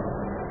buku.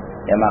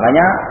 Ya,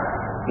 makanya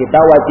kita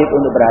wajib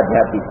untuk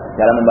berhati-hati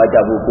dalam membaca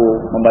buku,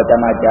 membaca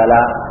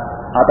majalah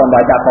atau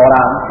membaca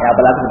koran. Ya,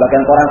 apalagi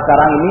sebagian koran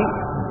sekarang ini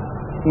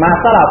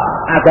masalah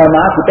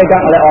agama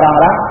dipegang oleh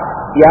orang-orang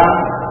yang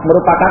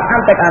merupakan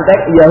antek-antek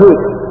Yahud.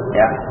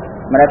 Ya,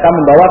 mereka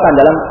membawakan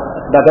dalam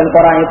sebagian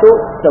koran itu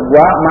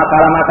sebuah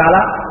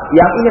makalah-makalah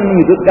yang ingin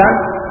menghidupkan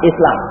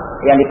Islam,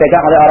 yang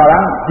dipegang oleh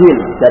orang-orang jil,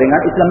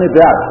 jaringan Islam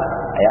liberal.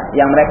 Ya,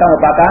 yang mereka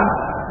merupakan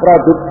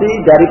produksi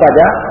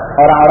daripada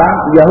orang-orang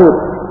Yahud.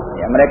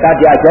 Ya, mereka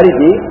diajari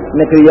di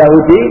negeri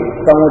Yahudi,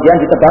 kemudian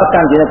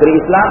ditebarkan di negeri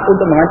Islam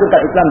untuk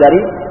menghancurkan Islam dari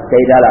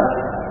dalam.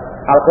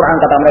 Al-Quran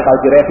kata mereka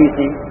harus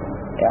direvisi,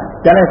 ya,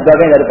 dan lain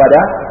sebagainya daripada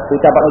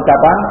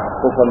ucapan-ucapan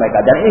kufur mereka.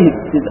 Dan ini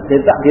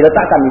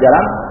diletakkan di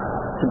dalam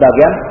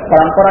sebagian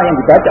koran-koran yang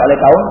dibaca oleh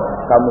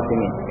kaum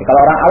muslimin. Ya, kalau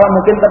orang awam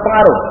mungkin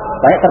terpengaruh,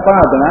 banyak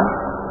terpengaruh dengan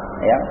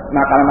ya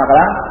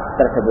makalah-makalah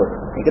tersebut.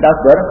 Ini kita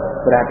harus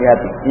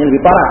berhati-hati. Ini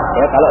lebih parah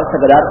ya kalau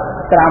sekedar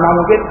ceramah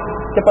mungkin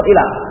cepat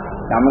hilang.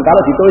 Namun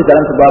kalau ditulis dalam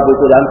sebuah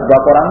buku, dalam sebuah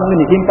koran mungkin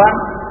disimpan,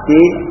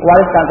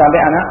 diwariskan sampai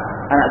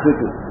anak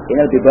cucu. Ini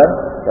lebih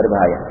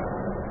berbahaya.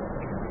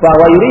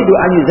 Bahwa yuridu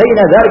an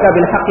yuzayyina dzalika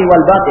bil haqqi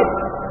wal batil.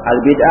 Al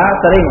bid'ah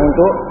sering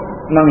untuk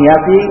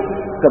menghiasi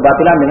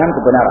kebatilan dengan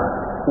kebenaran.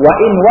 Wa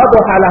in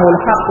wadaha lahul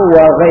haqqu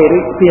wa ghairi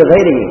fi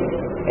ghairihi.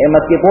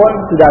 Meskipun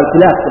sudah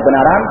jelas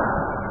kebenaran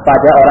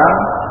pada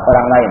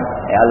orang lain.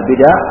 Al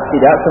bid'ah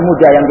tidak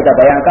semudah yang kita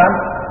bayangkan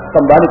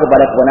kembali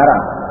kepada kebenaran.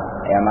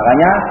 Ya,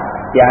 makanya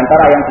di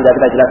antara yang sudah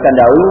kita jelaskan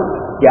dahulu,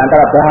 di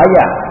antara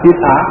bahaya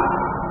bid'ah,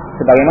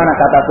 sebagaimana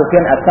kata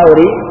Sufyan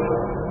Ats-Tsauri,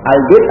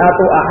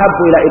 al-bid'atu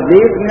ahabbu ila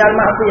iblis minal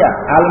ma'siyah.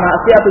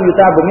 Al-ma'siyatu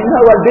yutabu minha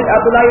wal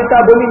bid'atu la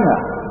yutabu minha.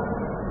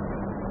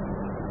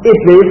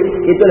 Iblis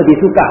itu lebih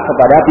suka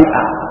kepada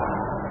bid'ah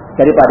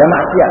daripada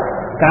maksiat.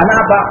 Karena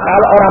apa?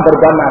 Kalau orang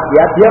berbuat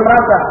maksiat, dia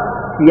merasa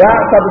dia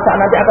suatu saat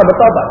nanti akan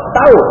bertobat.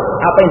 Tahu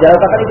apa yang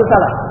dilakukan itu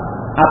salah.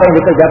 Apa yang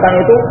dikerjakan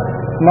itu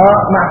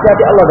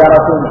memaksiati Allah dan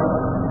Rasulnya.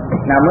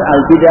 Namun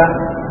al-bidah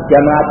dia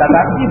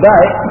mengatakan ini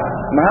baik,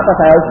 mengapa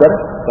saya harus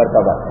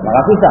bertobat? Maka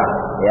susah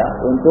ya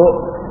untuk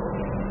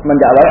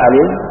mendakwai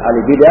ahli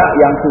bidah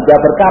yang sudah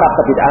berkarat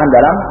kebid'ahan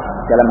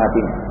dalam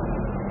hatinya.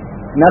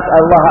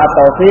 Nas'allahu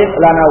at-taufiq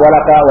lana wa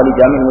laka wa li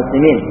jami'il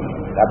muslimin.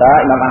 Kata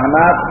Imam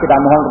Ahmad, kita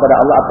mohon kepada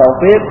Allah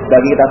at-taufiq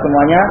bagi kita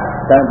semuanya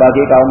dan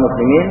bagi kaum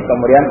muslimin.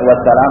 Kemudian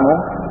wassalamu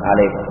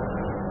alaikum.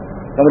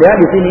 Kemudian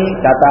di sini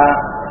kata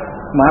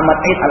Muhammad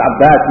Aid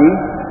Al-Abbasi,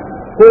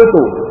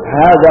 qultu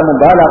hadza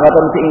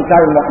mubalaghatun fi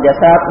inkar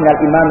al-muhdatsat min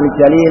al-Imam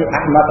al-Jalil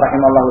Ahmad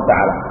rahimallahu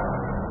taala.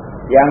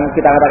 Yang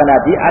kita katakan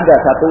tadi ada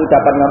satu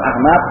ucapan Imam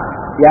Ahmad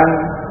yang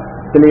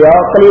beliau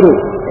keliru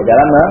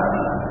dalam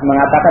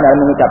mengatakan dalam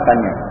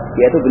mengucapkannya,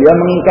 yaitu beliau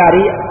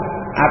mengingkari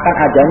akan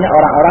adanya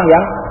orang-orang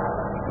yang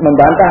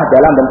membantah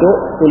dalam bentuk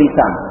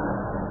tulisan.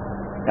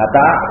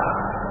 Kata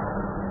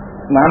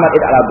Muhammad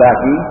Aid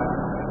Al-Abbasi,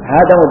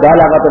 Hada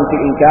mubalaghatun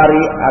fil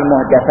inkari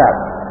al-muhdatsat.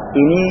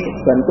 Ini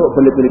bentuk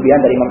berlebihan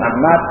dari Imam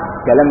Ahmad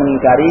dalam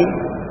mengingkari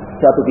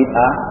suatu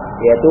bid'ah,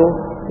 yaitu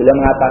beliau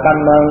mengatakan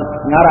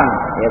mengarang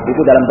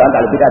buku dalam bab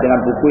al-bid'ah dengan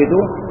buku itu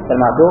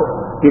termasuk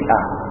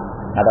bid'ah.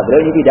 Kata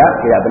beliau ini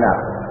tidak benar.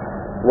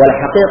 Wal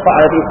haqiqah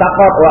allati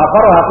taqat wa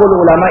aqarraha kullu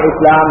ulama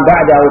Islam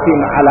ba'dahu fi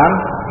ma'alam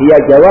hiya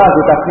jawaz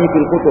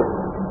tasnifil kutub.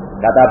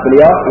 Kata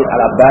beliau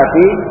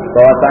Al-Abbasi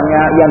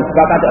bahwasanya yang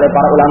disepakati oleh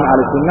para ulama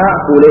Ahlussunnah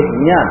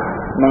bolehnya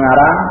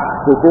mengarang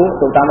buku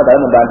terutama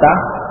dalam membantah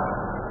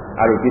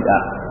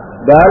al-bid'ah.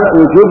 Bal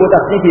wujubu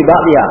tasnifi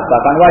ba'dihha,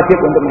 bahkan wajib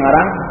untuk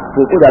mengarang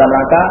buku dalam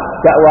rangka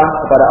dakwah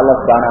kepada Allah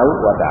Subhanahu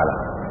wa taala.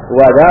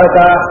 Wa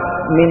dzalika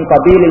min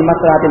qabilil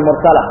maslahatil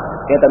mursalah,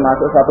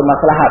 termasuk suatu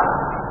maslahat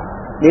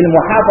lil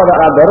muhafadzah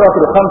ala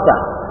daruratil khamsah,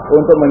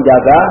 untuk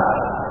menjaga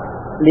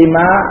 5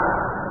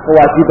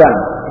 kewajiban,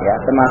 ya,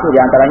 termasuk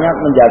diantaranya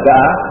menjaga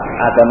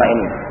agama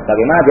ini.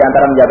 Bagaimana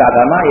diantara menjaga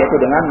agama, yaitu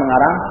dengan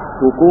mengarang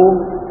buku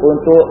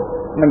untuk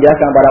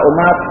menjelaskan kepada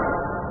umat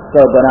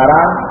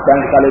kebenaran dan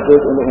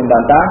sekaligus untuk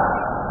membantah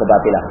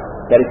kebatilan.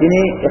 Dari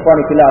sini,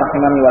 ikhwani fillah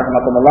rahimani wa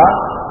rahimakumullah,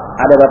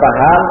 ada beberapa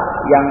hal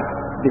yang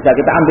bisa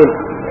kita ambil,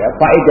 ya,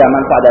 faedah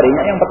manfaat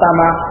darinya. Yang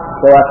pertama,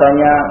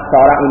 bahwasanya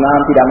seorang imam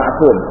tidak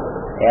maksum,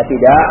 ya,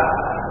 tidak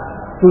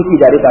suci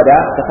daripada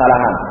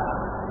kesalahan.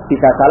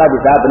 Bisa salah,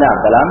 bisa benar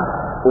dalam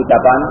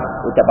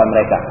ucapan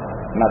mereka.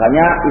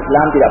 Makanya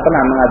Islam tidak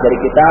pernah mengajari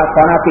kita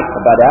fanatik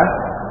kepada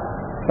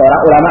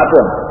seorang ulama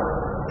pun,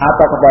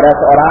 atau kepada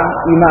seorang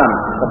imam,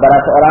 kepada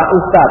seorang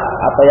ustadz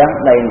atau yang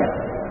lainnya.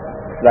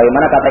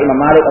 Bagaimana kata Imam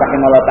Malik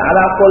rahimahullah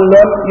taala,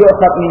 kullun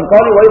yu'khad min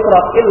qawli wa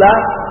yusraf illa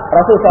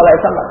Rasul sallallahu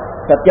alaihi wasallam.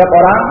 Setiap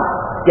orang,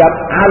 setiap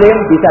alim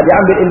bisa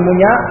diambil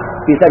ilmunya,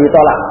 bisa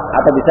ditolak,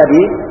 atau bisa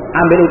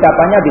diambil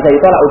ucapannya, bisa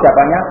ditolak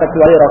ucapannya,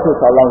 kecuali Rasul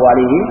sallallahu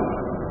alaihi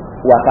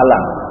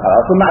wasallam. Kalau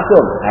Rasul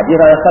maksum, hadis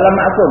Rasulullah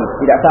maksum,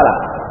 tidak salah.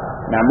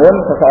 Namun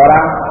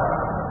seseorang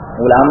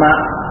ulama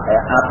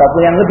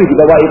ataupun yang lebih di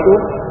bawah itu,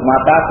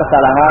 maka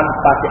kesalahan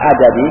pasti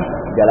ada di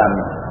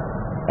dalamnya.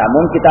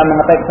 Namun kita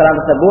mengetahui kesalahan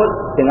tersebut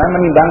dengan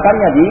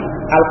menimbangkannya di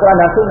Al-Quran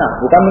dan Sunnah,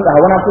 bukan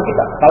hawa nafsu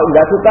kita. Kalau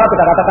tidak suka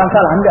kita katakan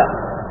salah, enggak.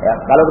 Ya,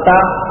 kalau kita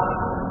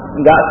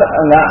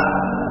enggak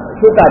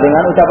suka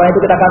dengan ucapan itu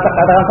kita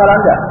katakan salah,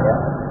 enggak. Ya.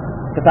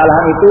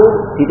 Kesalahan itu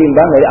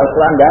ditimbang dari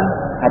Al-Quran dan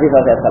hadis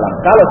Rasulullah.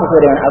 Kalau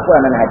sesuai dengan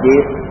Al-Quran dan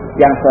hadis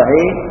yang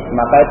sahih,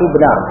 maka itu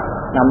benar.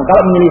 Namun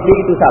kalau menyelisih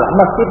itu salah,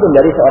 meskipun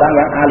dari seorang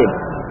yang alim.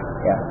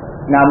 Ya.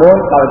 Namun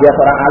kalau dia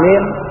seorang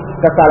alim,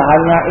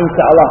 kesalahannya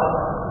insya Allah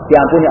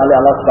diampuni oleh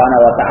Allah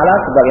Subhanahu wa taala,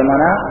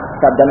 sebagaimana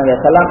sabda Nabi sallallahu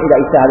alaihi wasallam, "Idza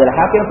ijtahadal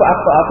hakim fa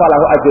akhta'a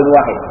lahu ajrun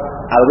wahid."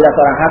 Apabila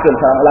seorang hakim,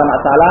 seorang ulama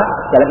salah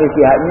dalam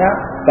ijtihadnya,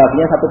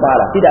 baginya 1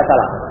 pahala, tidak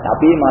salah,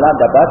 tapi malah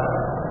dapat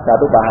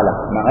 1 pahala.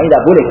 Makanya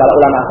tidak boleh kalau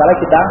ulama salah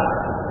kita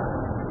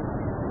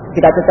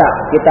cetak,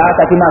 kita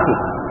caci maki.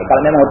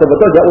 Kalau memang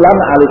betul-betul dia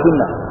ulama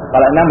Ahlussunnah,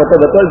 kalau memang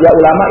betul-betul dia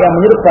ulama yang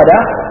menyuruh kepada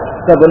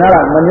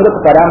kebenaran, menyuruh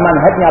kepada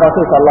manhajnya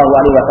Rasul sallallahu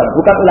alaihi wasallam,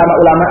 bukan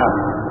ulama-ulamaan.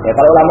 Ya,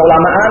 kalau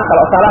ulama-ulamaan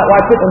kalau salah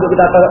wajib untuk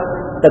kita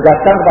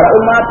tegaskan kepada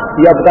umat,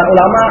 dia bukan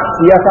ulama,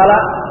 dia salah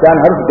dan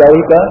harus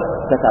dijauhi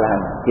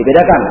kesalahannya.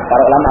 Dibedakan,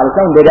 para ulama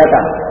Ahlussunnah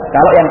membedakan.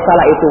 Kalau yang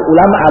salah itu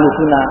ulama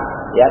Ahlussunnah,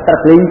 ya,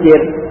 tergelincir,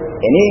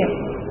 ini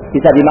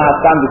bisa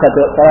dimaafkan, bisa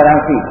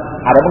toleransi.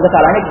 Adapun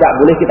kesalahannya tidak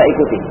boleh kita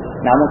ikuti.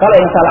 Namun kalau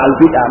yang salah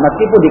al-bid'ah,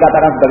 meskipun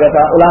dikatakan sebagai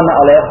seorang ulama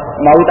oleh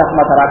mayoritas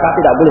masyarakat,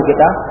 tidak boleh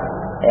kita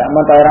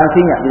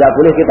mentoleransinya, tidak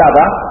boleh kita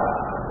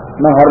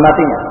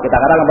menghormatinya. Kita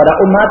katakan kepada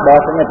umat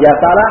bahwasanya dia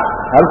salah,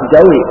 harus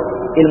dijauhi,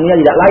 ilmunya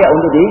tidak layak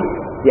untuk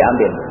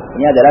diambil.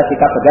 Ini adalah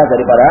sikap tegas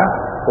daripada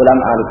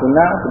ulama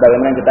Ahlussunnah,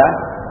 sebagaimana yang kita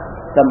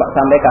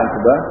sampaikan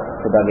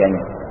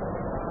sebagiannya.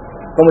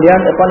 Kemudian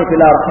ikhwani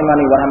fillah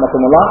rahimani wa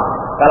rahmakumullah,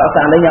 kalau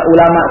seandainya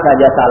ulama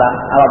saja salah,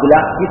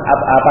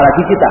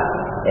 apalagi kita,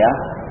 ya,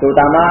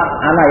 terutama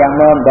anak yang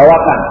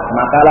membawakan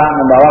makalah,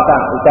 membawakan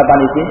ucapan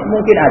di sini,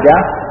 mungkin ada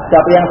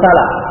sesuatu yang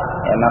salah,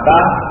 ya, maka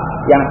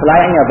yang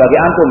selayaknya bagi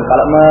antum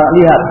kalau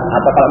melihat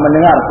atau kalau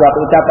mendengar suatu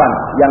ucapan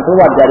yang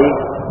keluar dari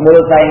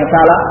mulut saya yang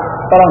salah,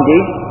 tolong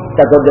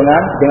ditegur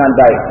dengan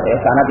baik, ya,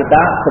 karena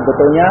kita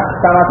sebetulnya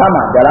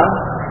sama-sama dalam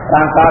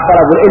rangka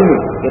talabul ilmi,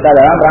 kita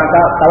dalam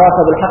rangka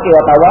tawasabil haqqi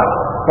wa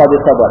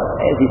tawasabil sabr.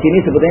 Di sini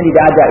sebetulnya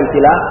tidak ada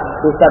istilah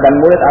ustaz dan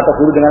murid atau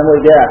guru dengan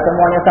murid, ya,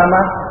 semuanya sama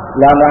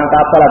dalam rangka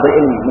talabul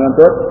ilmi,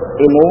 menuntut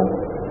ilmu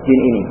din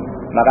ini.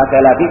 Maka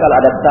sekali lagi kalau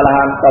ada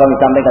kesalahan tolong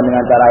disampaikan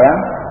dengan cara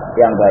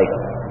yang baik.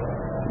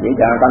 Jadi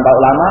jangankan para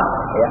ulama,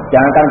 ya,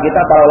 jangankan kita,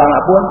 para ulama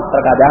pun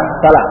terkadang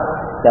salah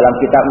dalam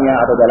kitabnya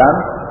atau dalam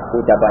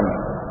ucapannya.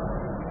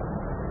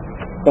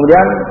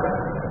 Kemudian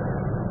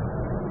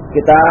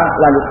kita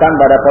lanjutkan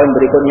pada poin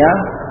berikutnya.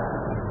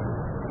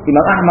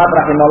 Imam Ahmad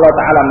rahimahullah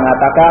taala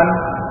mengatakan,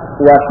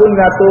 wa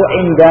sunnatu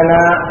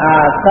indana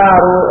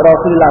asaru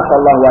Rasulullah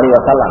sallallahu alaihi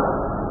wasallam.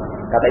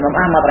 Kata Imam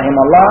Ahmad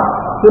rahimahullah,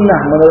 sunnah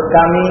menurut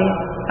kami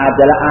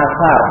adalah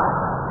asar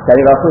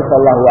dari Rasul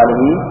sallallahu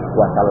alaihi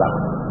wasallam.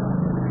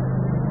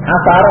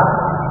 Asar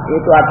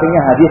itu artinya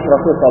hadis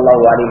Rasul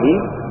sallallahu alaihi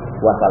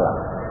wasallam.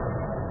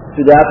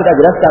 Sudah kita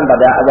jelaskan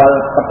pada awal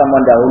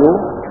pertemuan dahulu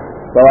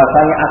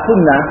bahwasanya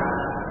as-sunnah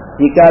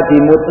jika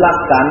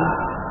dimutlakkan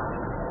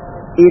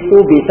itu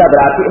bisa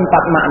berarti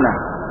 4 makna.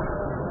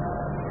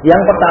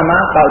 Yang pertama,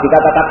 kalau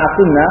dikatakan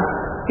as-sunnah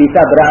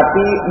bisa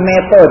berarti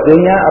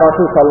metodenya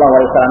Rasulullah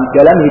SAW,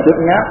 jalan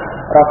hidupnya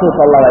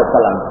Rasulullah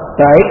SAW,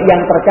 baik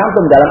yang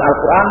tercantum dalam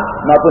Al-Quran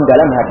maupun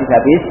dalam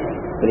hadis-hadis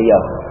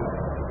beliau.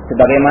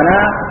 Sebagaimana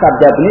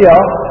sabda beliau,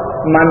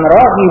 "Man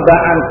raghiba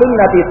an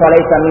sunnati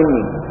falaysa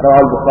minni,"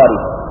 riwayat Bukhari.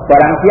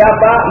 Barang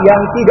siapa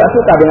yang tidak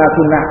suka dengan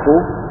sunnahku,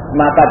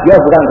 maka dia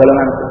bukan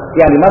golonganku.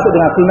 Yang dimaksud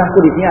dengan sunnahku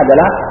di sini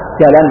adalah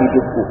jalan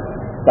hidupku.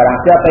 Barang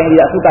siapa yang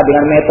tidak suka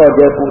dengan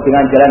metodeku,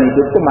 dengan jalan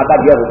hidupku, maka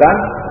dia bukan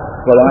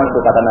golonganku,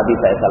 kata Nabi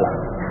SAW.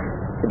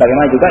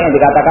 Sebagaimana juga yang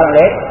dikatakan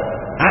oleh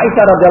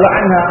Aisyah radhiyallahu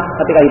anha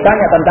ketika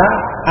ditanya tentang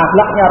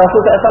akhlaknya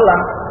Rasulullah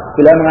SAW,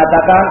 beliau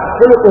mengatakan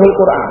khuluquhul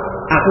Quran.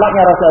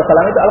 Akhlaknya Rasulullah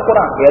SAW itu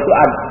Al-Quran, yaitu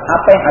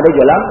apa yang ada di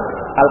dalam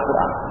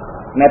Al-Quran.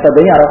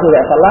 Metodenya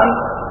Rasulullah SAW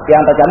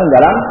yang tercantum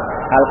dalam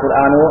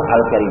Al-Quranul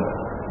Al-Karim.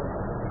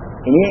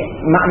 Ini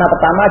makna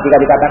pertama jika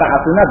dikatakan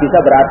as-sunnah bisa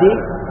berarti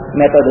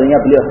metodenya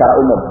beliau secara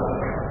umum.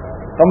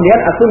 Kemudian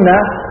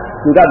as-sunnah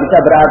juga bisa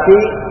berarti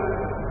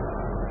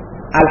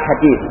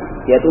al-hadis,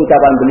 yaitu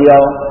ucapan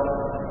beliau,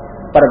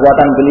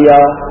 perbuatan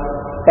beliau,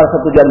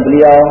 persetujuan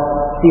beliau,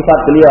 sifat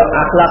beliau,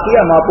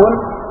 akhlakiyah maupun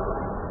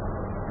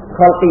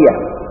khalqiyah,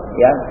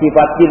 ya,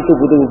 sifat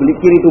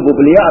ciri tubuh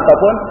beliau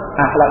ataupun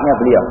akhlaknya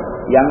beliau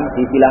yang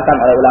disilahkan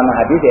oleh ulama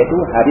hadis, yaitu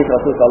hadis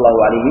Rasulullah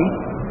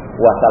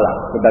SAW.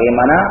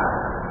 Sebagaimana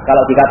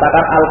kalau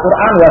dikatakan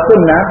Al-Quran wa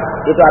sunnah,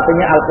 itu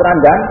artinya Al-Quran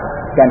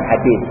dan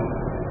hadis.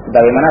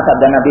 Sebagaimana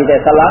sabda Nabi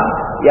SAW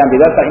yang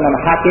diriwayatkan Imam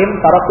Hakim,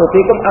 "Taraktu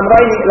fikum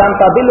amrayni lam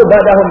tadillu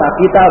ba'dahuma,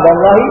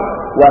 kitaballahi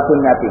wa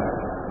sunnati."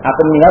 Aku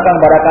meninggalkan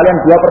kepada kalian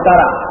 2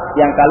 perkara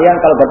yang kalian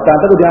kalau berpegang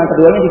teguh dengan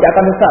keduanya tidak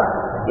akan sesat,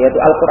 yaitu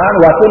Al-Quran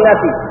wa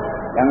sunnati.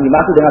 Yang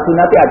dimaksud dengan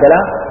sunnati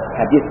adalah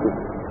hadisku.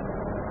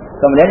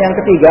 Kemudian yang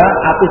ketiga,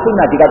 arti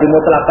sunnah jika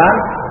dimutlakkan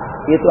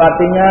itu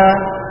artinya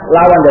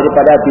lawan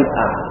daripada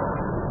bid'ah.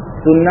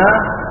 Sunnah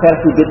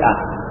versi bid'ah.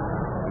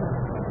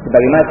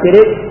 Sebagaimana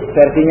syirik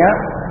versinya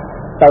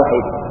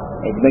tauhid.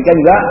 Demikian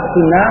juga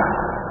sunnah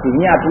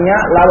ini artinya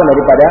lawan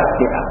daripada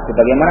bid'ah.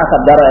 Sebagaimana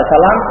sabda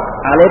Rasulullah,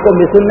 "Alaikum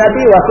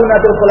bisunnati wa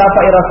sunnatul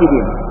khulafa'ir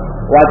rasyidin."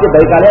 Wajib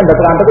bagi kalian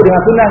berpegang teguh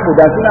dengan sunnahku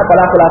dan sunnah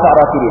para khulafa'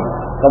 rasyidin.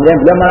 Kemudian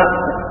beliau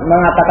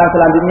mengatakan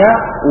selanjutnya,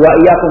 "Wa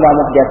iyyakum wa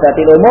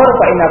muhdatsatil umur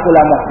fa inna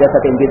kulla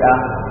muhdatsatin bid'ah."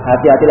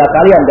 Hati-hatilah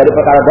kalian dari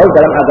perkara baru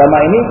dalam agama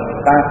ini,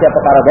 karena setiap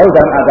perkara baru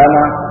dalam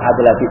agama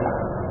adalah bid'ah.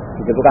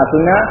 Itu bukan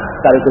sunnah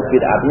sekaligus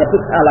bid'ah. Artinya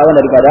bid'ah lawan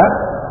daripada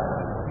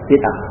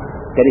bid'ah.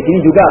 Dari sini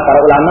juga para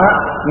ulama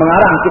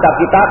mengarang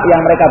kitab-kitab yang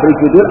mereka beri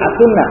judul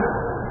as-sunnah.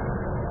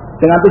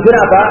 Dengan tujuan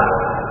apa?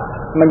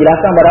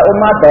 Menjelaskan kepada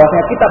umat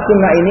bahwasanya kitab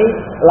sunnah ini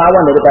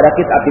lawan daripada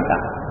kitab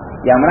bid'ah.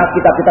 Yang mana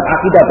kitab-kitab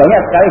akidah banyak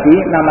sekali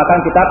dinamakan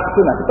kitab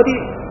sunnah. Seperti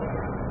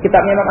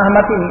kitabnya Imam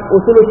Ahmad ini,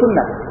 Usulus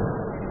Shunnah.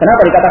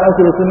 Kenapa dikatakan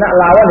Usulus Shunnah?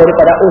 Lawan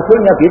daripada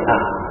usulnya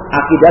bid'ah,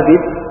 akidah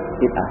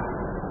bid'ah.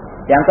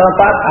 Yang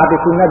keempat, arti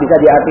sunnah bisa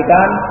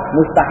diartikan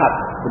mustahab,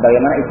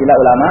 sebagaimana istilah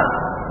ulama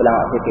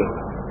fikih.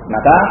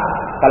 Maka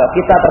kalau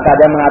kita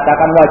terkadang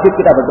mengatakan wajib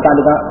kita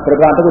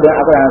berpegang teguh dengan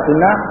Al-Quran dan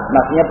Sunnah,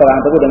 maksudnya pegang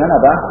teguh dengan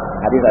apa?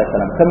 Hadis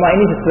Rasulullah. Semua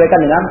ini disesuaikan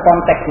dengan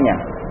konteksnya.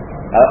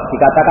 Kalau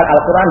dikatakan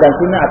Al-Quran dan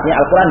Sunnah artinya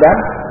Al-Quran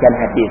dan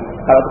hadis.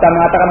 Kalau kita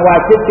mengatakan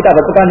wajib kita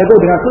berpegang teguh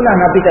dengan Sunnah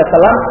Nabi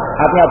SAW,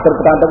 artinya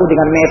berpegang teguh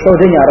dengan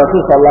metodenya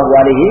Rasulullah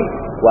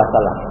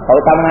SAW. Kalau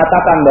kita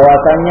mengatakan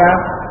bahwasanya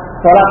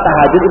sholat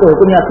tahajud itu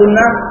hukumnya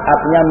sunnah,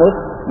 artinya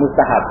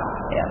mustahab.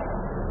 Ya.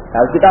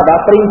 Kalau kita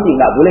perinci,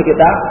 nggak boleh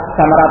kita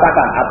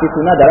samaratakan arti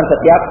sunnah dalam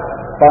setiap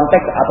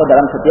konteks atau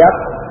dalam setiap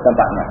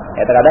tempatnya.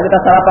 Ya, terkadang kita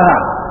salah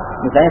paham.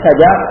 Misalnya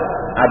saja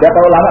ada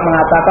para ulama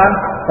mengatakan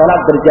sholat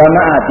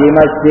berjamaah di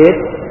masjid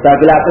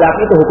bagi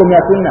laki-laki itu hukumnya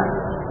sunnah.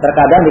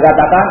 Terkadang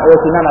dikatakan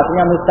sunnah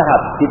maksudnya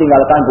mustahab,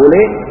 ditinggalkan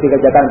boleh,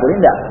 dikerjakan boleh,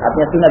 enggak.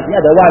 Artinya sunnah ini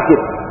ada wajib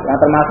yang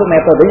termasuk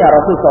metodenya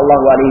Rasulullah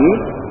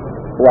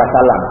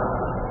SAW.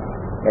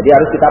 Jadi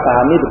harus kita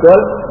pahami betul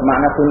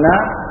makna sunnah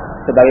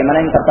sebagaimana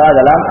yang tertera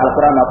dalam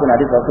Al-Quran maupun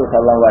hadis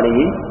Rasulullah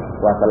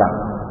SAW.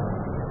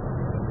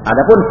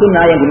 Adapun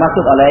sunnah yang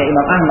dimaksud oleh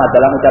Imam Ahmad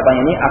dalam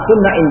ucapannya ini,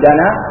 as-sunnah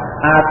indana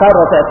asar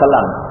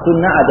Rasulullah.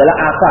 Sunnah adalah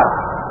asar.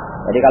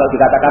 Jadi kalau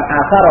dikatakan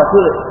asar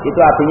Rasul, itu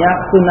artinya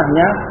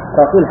sunnahnya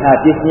Rasul,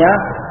 hadisnya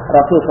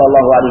Rasul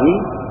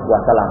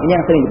SAW. Ini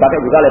yang sering dipakai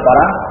juga oleh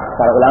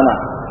para ulama.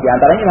 Di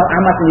antaranya Imam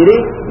Ahmad sendiri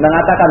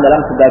mengatakan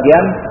dalam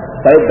sebagian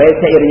bait-bait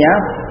syairnya,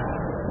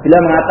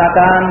 beliau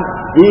mengatakan,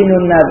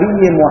 dinun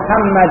nabiyyi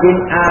Muhammadin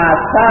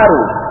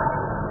asaru,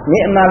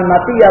 ni'mal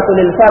matiyatu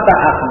lil fata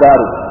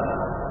akhbaru.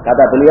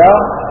 Kata beliau,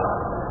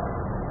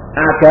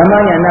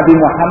 agamanya Nabi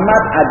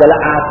Muhammad adalah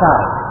asar,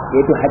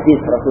 yaitu hadis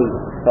Rasul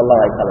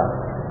sallallahu alaihi wasallam.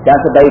 Dan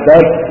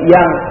sebaik-baik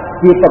yang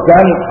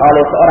dipegangi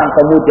oleh seorang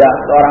pemuda,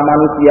 seorang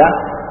manusia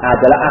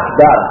adalah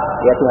akhbar,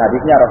 yaitu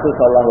hadisnya Rasul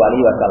sallallahu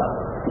alaihi wasallam.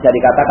 Bisa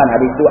dikatakan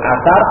hadis itu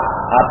asar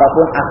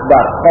ataupun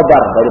akhbar,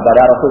 khabar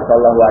daripada Rasul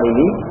sallallahu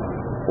alaihi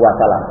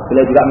wasallam.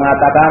 Beliau juga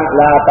mengatakan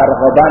la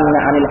targhabanna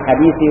 'anil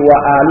hadisi wa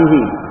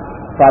alihi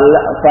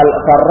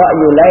fal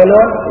ra'yu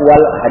lailun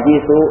wal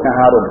hadisu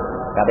naharun.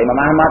 Kata Imam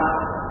Ahmad,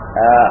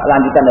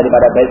 lanjutan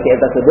daripada bait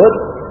tersebut,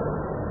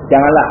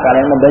 janganlah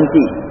kalian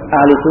membenci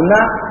ahli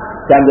sunnah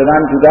dan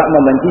jangan juga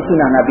membenci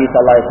sunnah Nabi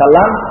sallallahu alaihi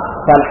wasallam.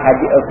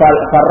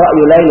 Fal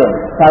ra'yu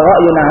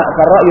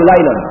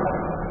lailun.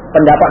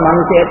 Pendapat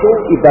manusia itu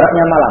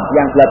ibaratnya malam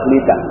yang gelap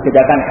gulita,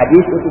 sedangkan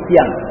hadis itu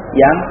siang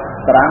yang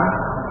terang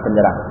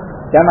benderang.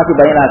 Dan masih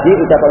banyak lagi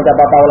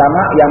ucapan-ucapan para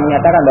ulama yang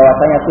menyatakan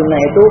bahwasanya sunnah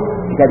itu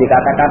bisa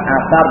dikatakan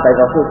asar dari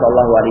Rasul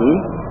sallallahu alaihi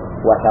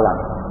wasallam.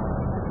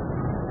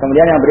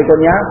 Kemudian yang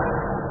berikutnya,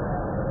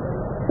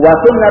 wa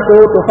sunnatu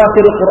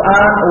tufassirul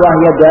Qur'an wa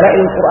hiya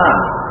dalailul Qur'an.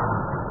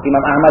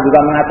 Imam Ahmad juga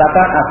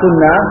mengatakan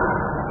as-sunnah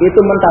itu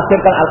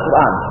mentafsirkan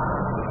Al-Qur'an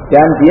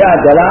dan dia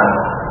adalah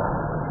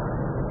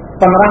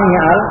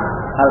penerangnya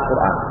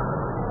Al-Qur'an.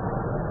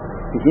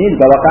 Di sini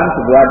dibawakan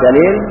sebuah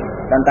dalil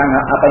tentang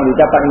apa yang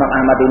diucapkan Imam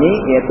Ahmad ini,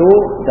 yaitu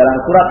dalam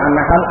surat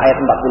An-Nahl ayat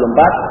 44,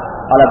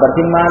 Allah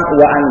berfirman,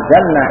 wa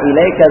anzalna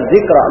ilaika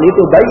dzikra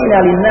litubayyana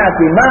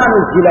lin-nasi ma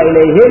nuzila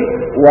ilaihim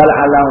wa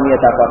la'allahum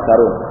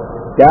yatafakkarun.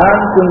 Dan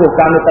sungguh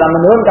kami telah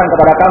menurunkan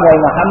kepada kamu wahai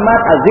Muhammad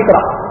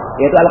az-dzikra,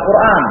 yaitu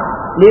Al-Qur'an,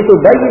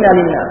 litubayyana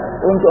lin-nas,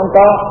 untuk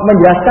engkau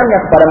menjelaskannya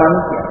kepada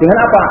manusia. Dengan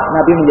apa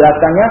Nabi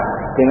menjelaskannya?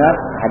 Dengan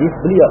hadis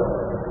beliau.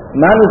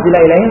 Ma nuzila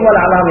ilaihim wa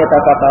la'allahum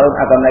yatafakkarun,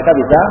 agar mereka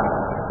bisa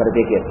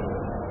berpikir.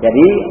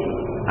 Jadi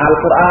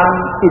Al-Quran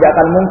tidak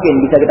akan mungkin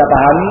bisa kita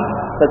pahami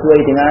sesuai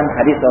dengan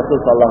hadis Rasul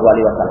Sallallahu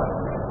Alaihi Wasallam.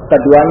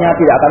 Keduanya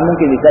tidak akan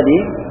mungkin bisa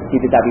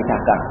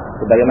dipisah-pisahkan.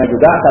 Sebagaimana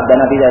juga sabda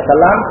Nabi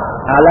SAW,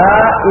 ala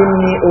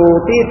inni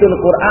utitul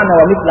Quran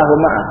wa mithlahu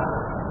ma'ah.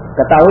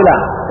 Ketahuilah,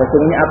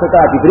 sesungguhnya aku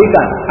telah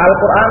diberikan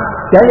Al-Quran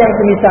dan yang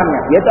semisalnya,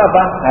 yaitu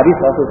apa? Hadis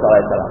Rasul Sallallahu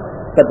Alaihi Wasallam.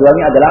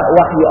 Keduanya adalah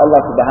wahyu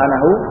Allah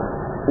Subhanahu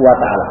wa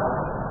Ta'ala.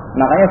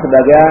 Makanya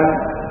sebagian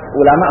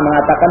ulama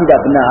mengatakan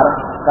tidak benar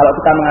kalau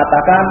kita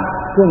mengatakan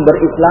sumber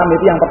Islam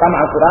itu yang pertama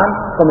Al-Quran,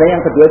 kemudian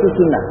yang kedua itu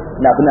Sunnah.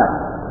 Tidak benar.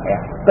 Ya.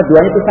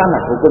 Keduanya itu sama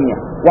hukumnya.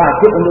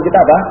 Wajib untuk kita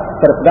apa?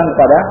 Berpegang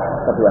kepada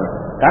keduanya.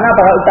 Karena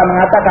kalau kita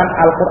mengatakan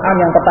Al-Quran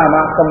yang pertama,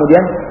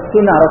 kemudian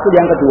Sunnah Rasul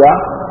yang kedua,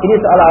 ini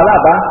seolah-olah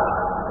apa?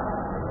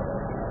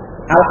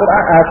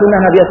 Al-Quran, Sunnah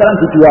Nabi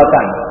SAW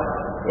dijualkan.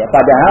 Ya,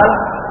 padahal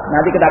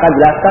nanti kita akan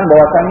jelaskan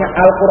bahwasanya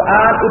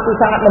Al-Quran itu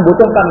sangat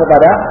membutuhkan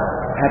kepada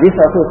hadis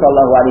Rasul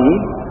Sallallahu Alaihi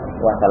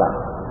Wasallam.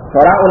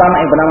 Seorang ulama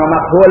yang bernama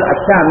Makhul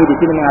Asy-Syami di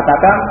sini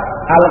mengatakan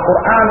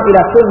Al-Qur'an ila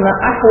sunnah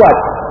ahwaj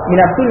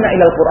minas sunnah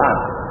ila Al-Qur'an.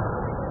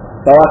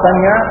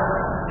 Bahwasanya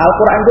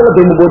Al-Qur'an itu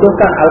lebih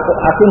membutuhkan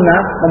Al-Sunnah,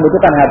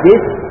 membutuhkan hadis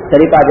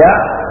daripada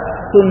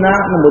sunnah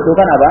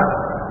membutuhkan apa?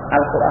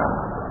 Al-Qur'an.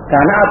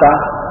 Karena apa?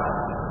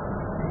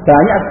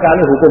 Banyak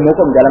sekali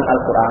hukum-hukum dalam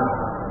Al-Qur'an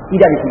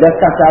tidak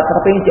dijelaskan secara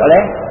terperinci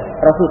oleh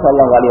Rasulullah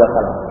sallallahu alaihi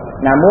wasallam.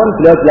 Namun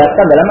beliau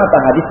jelaskan dalam apa?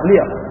 Hadis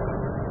beliau.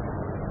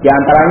 Di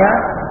antaranya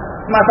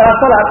masalah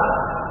salat.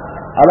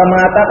 Allah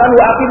mengatakan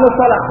wa aqimus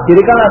shalah,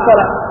 dirikanlah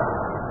salat.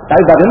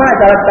 Tapi bagaimana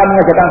cara kita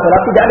mengerjakan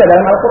salat tidak ada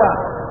dalam Al-Qur'an.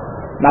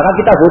 Maka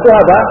kita butuh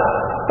apa?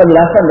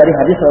 Penjelasan dari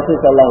hadis Rasul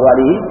sallallahu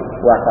alaihi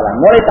wasallam.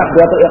 Mulai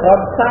takbiratul ihram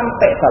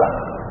sampai salat.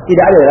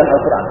 Tidak ada dalam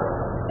Al-Qur'an.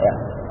 Ya.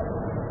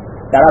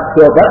 Cara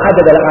global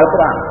ada dalam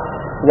Al-Qur'an.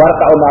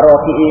 Warka'u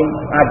maraki'in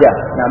ada.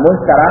 Namun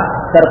secara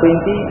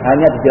terperinci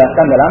hanya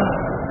dijelaskan dalam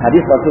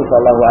hadis Rasul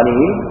sallallahu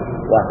alaihi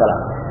wasallam.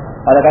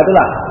 Oleh karena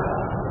itulah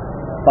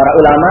para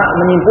ulama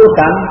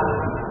menyimpulkan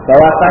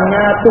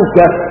bahwasannya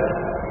tugas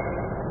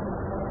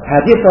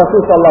hadis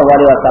Rasul sallallahu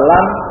alaihi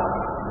wasallam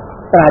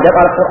terhadap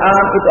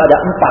Al-Qur'an itu ada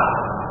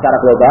 4 secara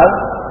global.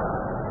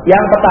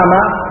 Yang pertama,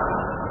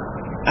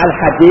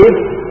 al-hadis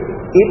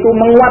itu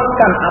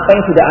menguatkan apa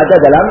yang sudah ada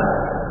dalam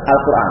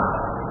Al-Qur'an.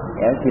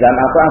 Ya, di dalam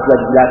Al-Qur'an sudah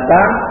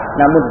dijelaskan,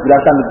 namun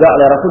dijelaskan juga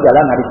oleh Rasul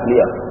dalam hadis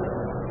beliau.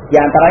 Di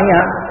antaranya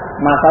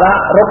masalah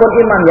rukun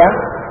iman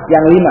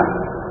yang 5.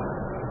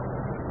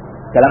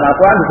 Dalam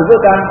Al-Quran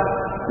disebutkan,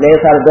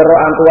 laisal birra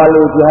an tuwallu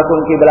wujuhakum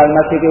qiblal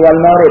masyriqi wal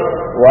maghrib,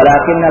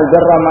 walakinnal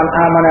birra man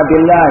amana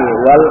billahi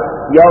wal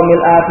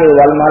yaumil akhir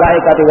wal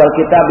malaikati wal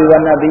kitabi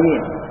wan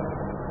nabiyyin.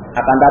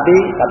 Akan tapi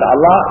kata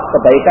Allah,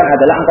 kebaikan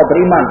adalah engkau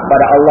beriman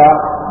kepada Allah,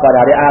 kepada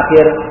hari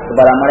akhir,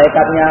 kepada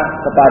malaikatnya,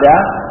 kepada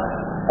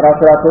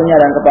rasul-rasulnya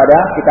dan kepada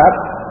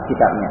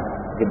kitab-kitabnya.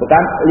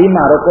 Disebutkan 5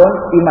 rukun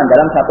iman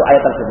dalam satu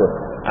ayat tersebut.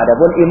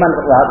 Adapun iman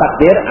kepada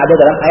takdir ada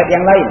dalam ayat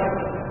yang lain.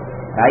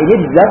 Nah, ini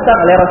dijelaskan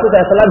oleh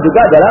Rasulullah SAW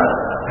juga dalam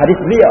hadis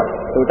beliau,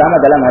 terutama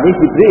dalam hadis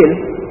Jibril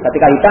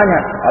ketika ditanya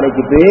oleh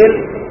Jibril,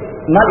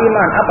 mal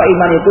iman, apa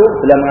iman itu?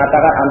 Beliau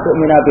mengatakan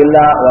antu'mina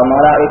billah wa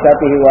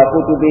malaikatihi wa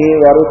kutubihi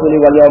wa rusuli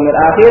wal yaumil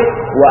akhir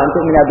wa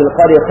antu'mina bil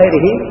qadri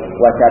khairihi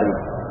wa syarrihi.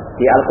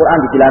 Di Al-Qur'an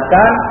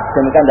dijelaskan,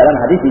 demikian dalam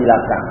hadis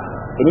dijelaskan.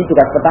 Ini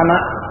tugas pertama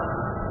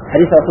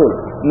hadis Rasul,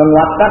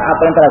 menguatkan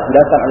apa yang telah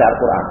dijelaskan oleh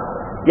Al-Qur'an.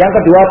 Yang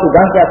kedua,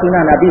 tugasnya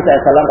sunnah Nabi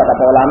SAW kata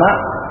para ulama,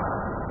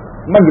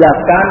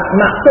 menjelaskan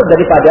maksud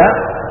daripada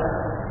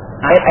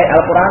ayat-ayat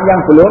Al-Quran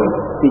yang belum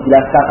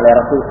dijelaskan oleh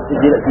Rasul,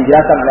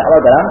 dijelaskan oleh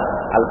Allah dalam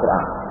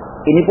Al-Quran.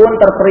 Ini pun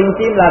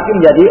terperinci lagi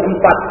menjadi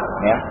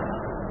 4 ya.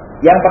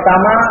 Yang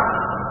pertama,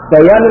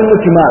 bayanul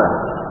mujmal,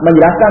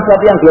 menjelaskan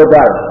sesuatu yang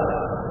global.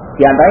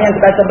 Di antaranya yang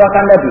kita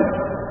contohkan tadi,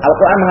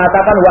 Al-Quran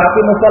mengatakan wa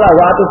aqimus shalah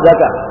wa atuz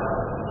zakat.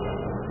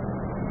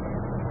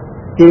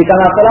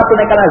 Dirikanlah salat,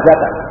 tunaikanlah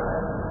zakat.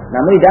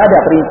 Namun tidak ada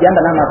perincian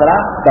tentang masalah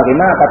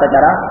bagaimana tata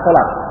cara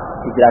salat.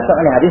 Dijelaskan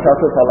oleh hadis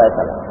Rasulullah sallallahu alaihi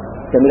wasallam.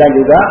 Demikian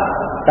juga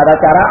tata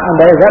cara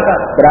membayar zakat,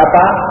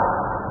 berapa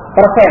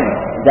persen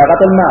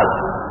zakatul mal,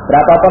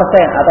 berapa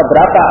persen atau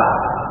berapa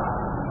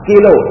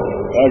kilo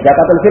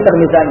zakatul fitr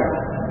misalnya.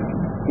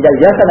 Tidak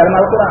dijelaskan dalam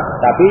Al-Quran,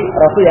 tapi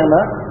Rasul yang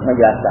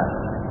menjelaskan.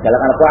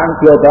 Dalam Al-Quran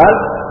global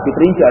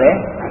diperinci oleh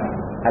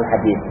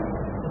Al-Hadis.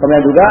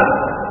 Kemudian juga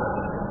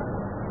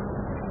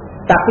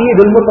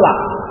taqyidul mutlak,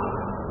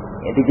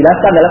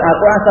 dijelaskan dalam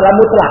Al-Quran secara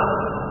mutlak,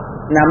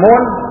 namun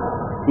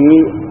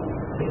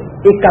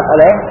diikat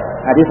oleh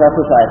hadis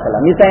Rasulullah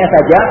SAW. Misalnya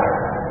saja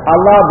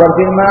Allah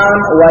berfirman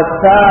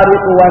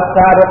wasariqu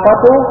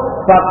wasariqatu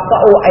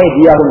faqta'u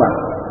aydiyahuma.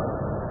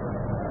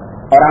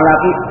 Orang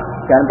laki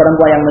dan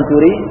perempuan yang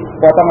mencuri,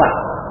 potonglah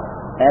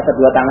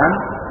kedua tangan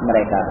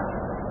mereka.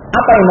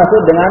 Apa yang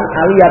maksud dengan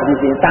aliyat di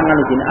sini, tangan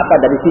di sini? Apa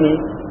dari sini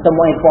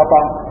semuanya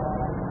dipotong?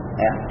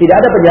 Ya, tidak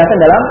ada penjelasan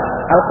dalam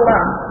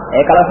Al-Quran.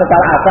 Kalau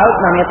secara asal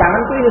namanya tangan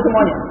itu ini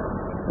semuanya.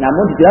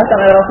 Namun dijelaskan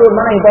oleh Rasul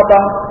mana yang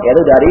potong,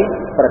 yaitu dari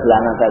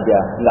pergelangan saja,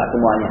 enggak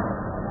semuanya.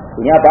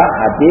 Ini apa?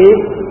 Hadis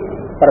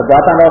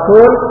perbuatan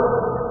Rasul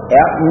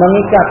ya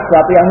mengikat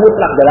sesuatu yang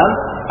mutlak dalam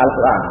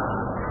Al-Quran.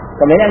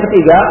 Kemudian yang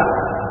ketiga,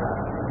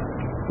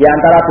 di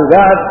antara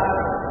tugas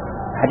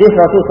hadis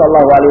Rasul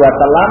sallallahu alaihi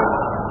wasallam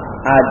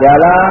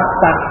adalah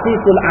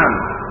takhsisul am,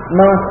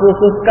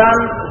 mengkhususkan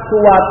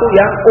suatu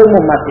yang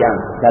umum masyian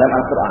dalam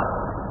Al-Quran.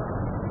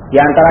 Di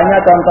antara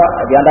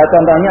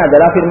contohnya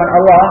adalah firman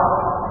Allah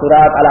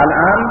surat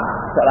Al-An'am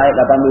ayat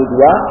 82,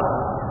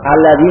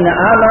 alladzina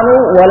amanu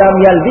wa lam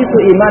yalbisu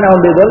imanahum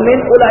bidzulmin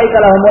ulaika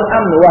lahumul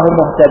amnu wa hum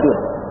muhtadun.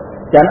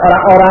 Dan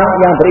orang-orang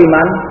yang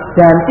beriman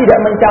dan tidak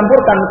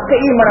mencampurkan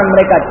keimanan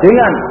mereka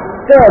dengan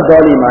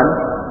kezaliman,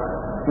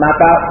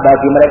 maka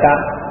bagi mereka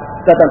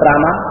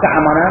ketentraman,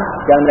 keamanan,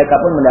 dan mereka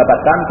pun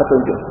mendapatkan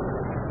petunjuk.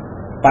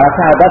 Para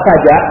sahabat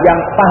saja yang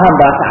paham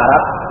bahasa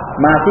Arab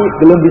masih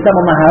belum bisa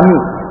memahami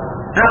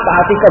apa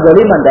arti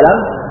kezaliman dalam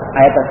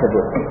ayat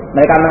tersebut.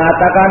 Mereka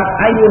mengatakan,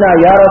 ayyuna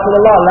ya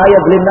Rasulullah la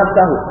yadlim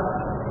nafsahu.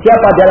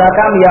 Siapa di antara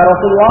kami ya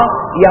Rasulullah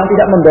yang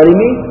tidak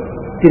mendolimi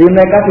diri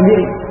mereka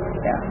sendiri?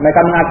 Ya, mereka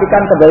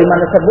mengartikan kezaliman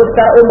tersebut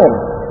secara umum,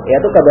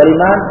 yaitu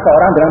kezaliman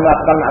seorang dengan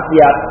melakukan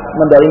maksiat,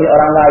 mendolimi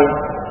orang lain.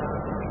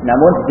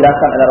 Namun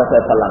dijelaskan oleh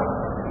Rasulullah SAW,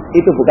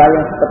 itu bukan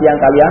yang seperti yang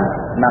kalian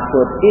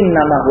maksud.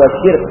 Innama huwa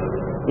syirk.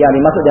 Yang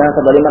dimaksud dengan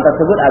kezaliman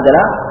tersebut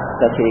adalah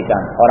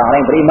kesyirikan. Orang-orang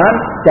yang beriman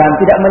dan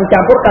tidak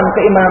mencampurkan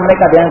keimanan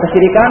mereka dengan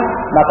kesyirikan,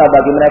 maka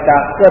bagi mereka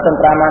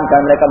ketentraman dan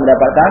mereka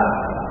mendapatkan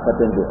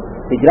petunjuk.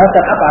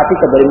 Dijelaskan apa arti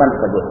kezaliman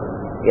tersebut,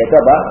 yaitu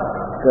apa?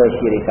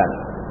 Kesyirikan.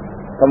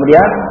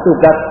 Kemudian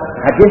tugas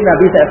hadis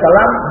Nabi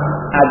SAW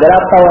adalah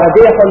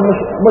tawdihul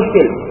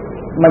muskil,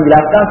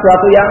 menjelaskan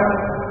sesuatu yang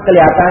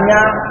kelihatannya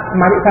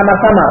masih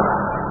samar-samar.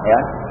 Ya.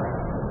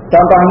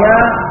 Contohnya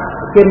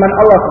firman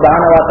Allah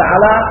Subhanahu Wa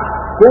Taala,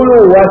 kulu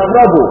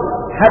washrabu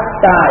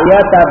hatta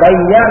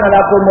yatabayyana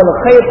lakumul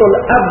khaytul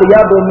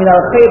abyadu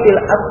minal khaytil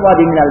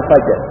aswadi minal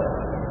fajr.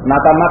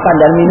 Maka makan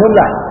dan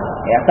minumlah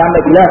ya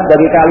sampai jelas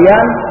bagi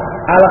kalian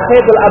al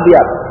khaytul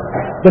abyad,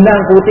 benang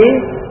putih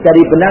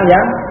dari benang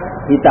yang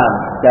hitam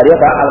dari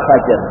apa? Al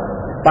fajr.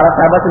 Para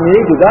sahabat sendiri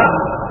juga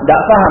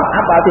tidak paham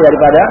apa arti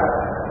daripada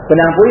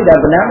benang putih dan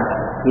benang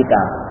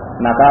hitam.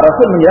 Maka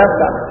Rasul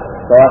menjelaskan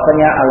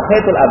bahwasanya al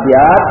khaytul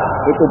abyad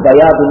itu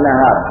bayadun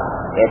nahar,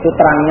 yaitu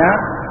terangnya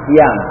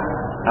siang.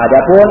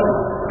 Adapun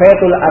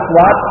khaytul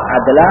aswad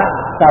adalah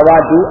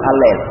sawadu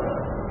al-lail,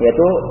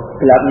 yaitu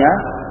gelapnya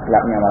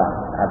malam.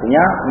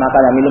 Artinya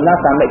makan dan minumlah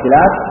sampai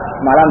jelas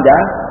malam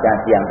dan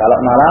siang. Kalau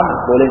malam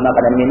boleh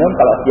makan dan minum,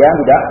 kalau siang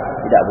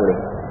tidak boleh.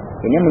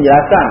 Ini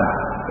menjelaskan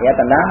ya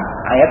tentang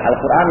ayat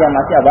Al-Quran yang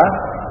masih apa?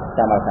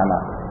 Sama-sama.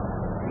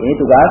 Ini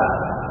tugas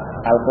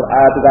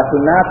Al-Quran, tugas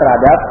sunnah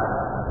terhadap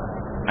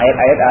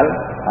ayat-ayat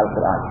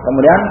Al-Quran.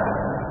 Kemudian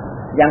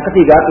yang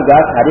ketiga,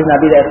 tugas hadis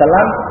Nabi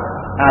SAW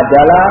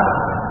adalah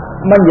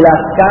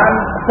menjelaskan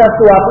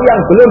sesuatu yang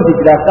belum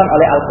dijelaskan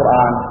oleh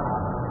Al-Quran.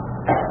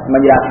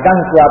 Menjelaskan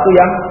sesuatu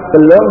yang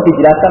belum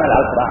dijelaskan oleh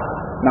Al-Quran.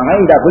 Makanya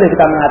tidak boleh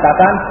kita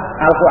mengatakan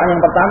Al-Quran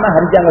yang pertama,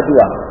 hadis yang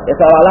kedua. Ya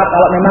seolah-olah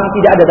kalau memang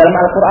tidak ada dalam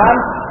Al-Quran,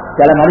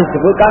 dalam hadis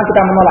disebutkan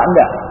kita menolak,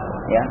 enggak.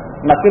 Ya,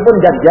 meskipun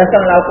tidak dijelaskan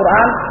oleh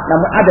Al-Quran,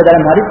 namun ada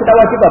dalam hadis, kita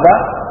wajib apa?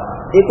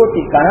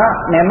 Ikuti, karena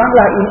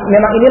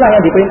memang inilah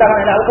yang diperintahkan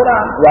oleh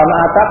Al-Quran. Wa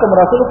ma'atakum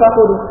rasul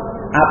fakhudhu.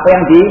 Apa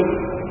yang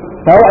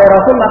dibawa oleh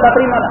Rasul maka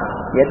terimalah,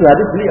 yaitu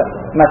hadis beliau.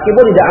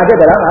 Meskipun tidak ada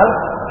dalam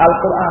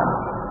Al-Quran.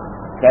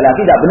 Sekali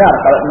lagi tidak benar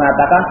kalau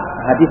mengatakan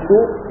hadisku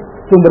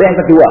sumber yang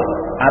kedua.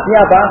 Artinya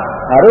apa?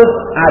 Harus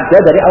ada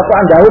dari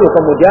Al-Quran dahulu,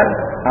 kemudian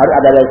harus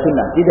ada dari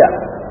Sunnah. Tidak.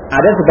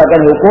 Ada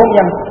sebagian hukum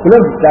yang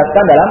belum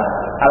dijelaskan dalam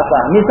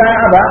Al-Quran. Misalnya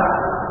apa?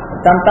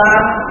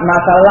 Tentang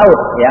masalah laut.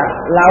 Ya,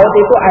 laut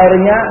itu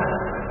airnya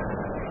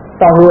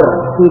tahur,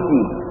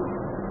 suci.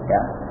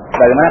 Ya.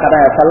 Bagaimana kata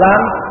Rasulullah,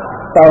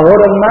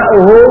 tahurun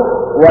ma'uhu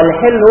wal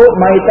hillu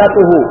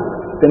maitatuhu.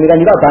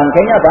 Demikian juga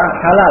bangkainya apa?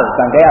 Halal.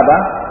 Bangkai apa?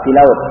 Di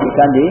laut,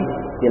 ikan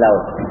di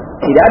laut.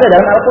 Tidak ada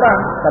dalam Al-Quran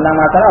tentang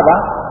masalah apa?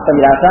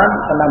 Penjelasan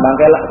tentang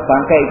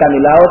bangkai ikan di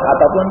laut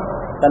ataupun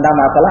tentang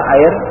masalah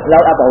air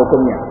laut apa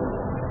hukumnya.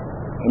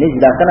 Ini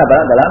dijelaskan apa?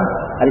 Dalam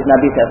hadis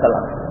Nabi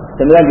SAW.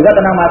 Demikian juga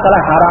tentang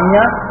masalah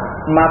haramnya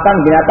makan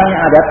binatang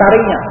yang ada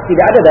taringnya.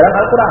 Tidak ada dalam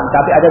Al-Quran,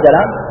 tapi ada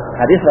dalam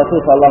hadis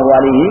Rasulullah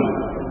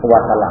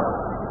SAW.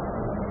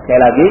 Sekali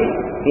lagi,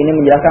 ini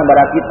menjelaskan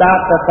kepada kita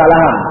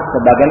kesalahan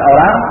sebagian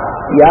orang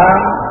yang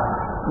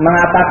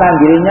mengatakan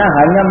dirinya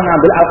hanya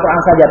mengambil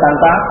Al-Quran saja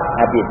tanpa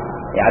hadis.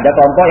 Ya, ada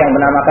kelompok yang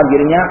menamakan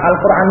dirinya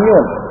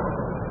Al-Quraniyun.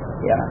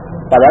 Ya,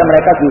 padahal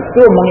mereka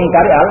justru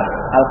mengingkari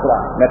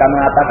Al-Quran. Mereka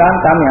mengatakan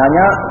kami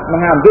hanya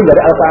mengambil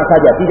dari Al-Quran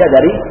saja, tidak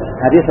dari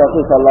hadis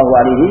Rasulullah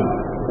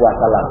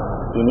SAW.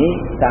 Ini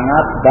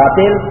sangat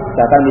batil,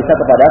 bahkan bisa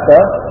kepada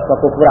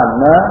kekufuran,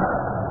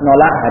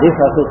 menolak hadis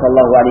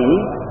Rasulullah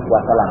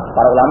SAW.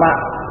 Para ulama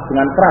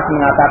dengan keras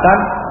mengatakan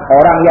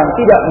orang yang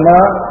tidak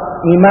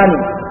mengimani,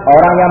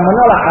 orang yang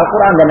menolak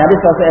Al-Quran dan hadis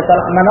Rasulullah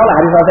SAW, menolak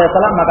hadis Rasulullah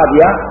SAW, maka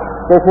dia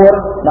kufur,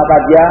 maka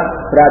dia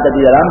berada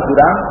di dalam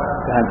jurang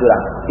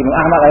kehancuran. Imam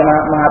Ahmad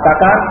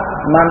mengatakan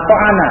man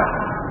ta'ana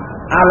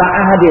ala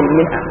ahadin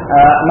min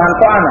man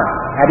ta'ana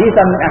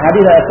hadisan min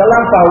ahadits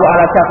Rasulullah fa huwa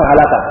ala syafa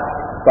halaka.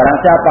 Barang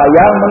siapa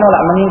yang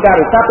menolak,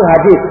 mengingkari satu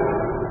hadis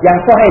yang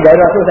sahih dari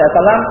Rasulullah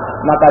SAW,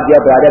 maka dia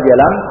berada di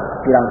dalam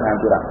jurang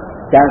kehancuran.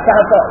 Dan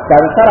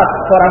syarat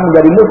seorang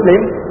menjadi muslim,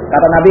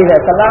 kata Nabi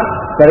SAW,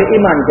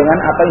 beriman dengan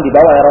apa yang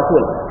dibawa oleh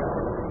Rasul.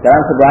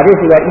 Dalam sebuah hadis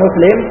riwayat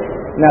Muslim,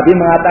 Nabi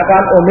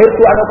mengatakan,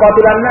 umirtu an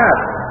uqatilan nas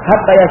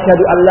hatta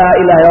yashhadu an la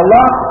ilaha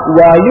illallah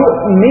wa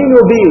yu'minu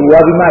bi wa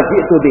bima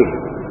ji'tu bi.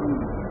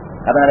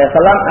 Kata Nabi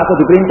SAW, aku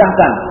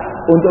diperintahkan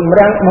untuk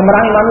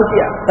memerangi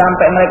manusia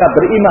sampai mereka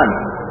beriman,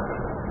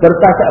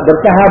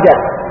 bersyahadat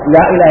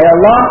la ilaha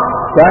illallah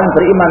dan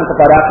beriman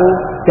kepadaku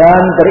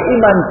dan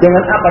beriman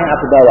dengan apa yang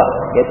aku bawa,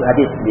 yaitu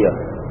hadis beliau.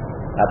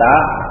 Kata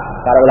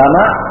para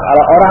ulama,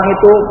 kalau orang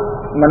itu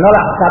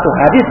menolak satu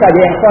hadis saja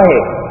yang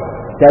sahih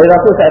dari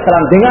Rasulullah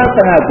SAW dengan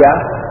sengaja,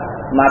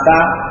 maka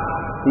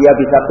dia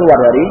bisa keluar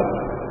dari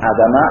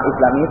agama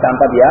Islam ini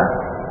tanpa dia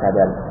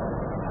sadar.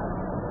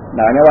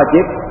 Makanya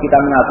wajib kita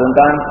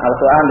mengagungkan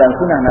Al-Quran dan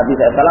Sunnah Nabi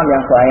SAW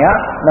yang sahih,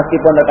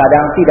 meskipun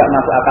terkadang tidak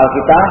masuk akal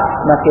kita,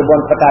 meskipun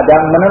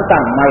terkadang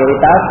menentang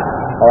mayoritas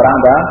orang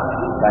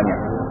banyak.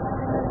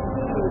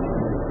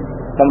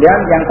 Kemudian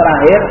yang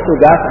terakhir,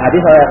 tugas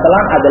hadis Rasulullah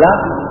SAW adalah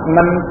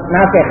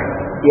menasikh,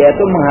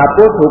 yaitu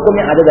menghapus hukum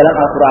yang ada dalam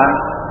Al-Quran.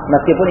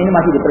 Meskipun ini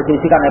masih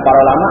diperselisihkan oleh para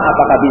ulama,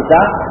 apakah bisa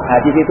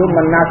hadis itu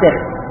menasikh,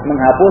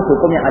 menghapus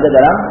hukum yang ada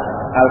dalam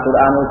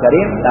Al-Quranul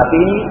Karim. Tapi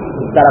ini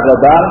secara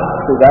global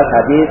tugas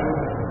hadis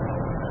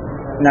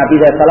Nabi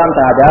SAW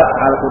terhadap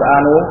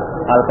Al-Quranul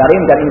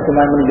Al-Karim, dan ini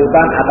semua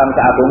menunjukkan akan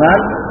keagungan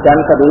dan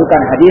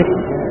kedudukan hadis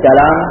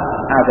dalam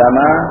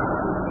agama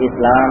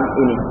Islam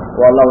ini.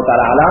 Wallahu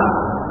ta'ala alam.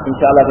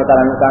 Insyaallah kita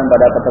lanjutkan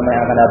pada pertemuan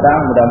yang akan datang.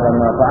 Mudah-mudahan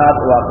bermanfaat.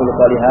 Wa aqulu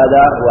qouli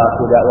hadza wa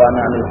aqulu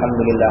da'wana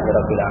alhamdulillahi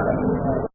rabbil alamin.